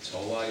섬기는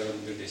저와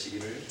여러분들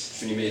되시기를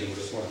주님의 이름으로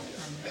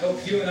소원합니다. I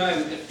hope you and I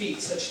will defeat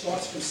such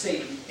thoughts from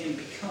Satan and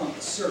become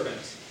a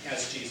servant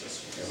as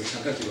Jesus 예, was. 우리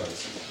잠깐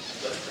기도하겠습니다.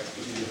 Let's pray.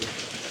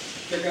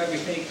 Dear God,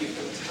 we thank you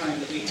for the time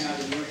that we have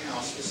in your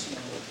house this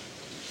morning.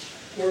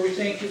 Lord, we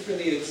thank you for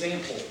the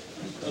example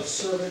of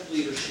servant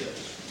leadership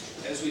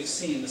as we've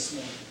seen this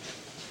morning.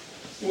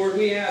 Lord,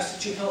 we ask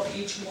that you help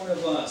each one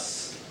of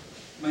us,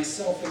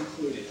 myself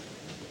included,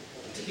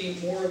 to be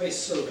more of a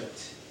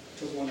servant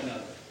to one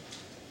another.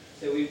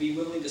 That we be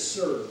willing to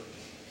serve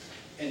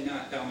and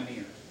not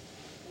domineer.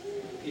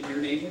 In your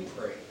name we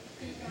pray.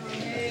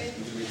 예.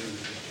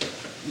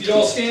 You'd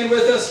all stand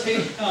with us.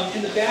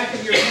 In the back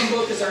of your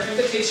handbook is our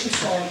invitation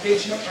song,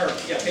 page number.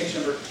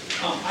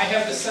 I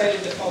have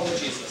decided to follow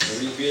Jesus.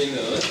 우리 뒤에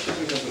있는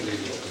초청자분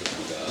드리도록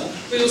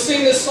하겠습니다. We will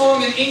sing this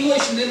song in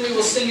English and then we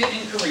will sing it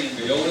in Korean.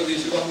 영어로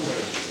드시고 한번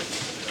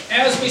해주세요.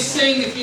 As we sing, if you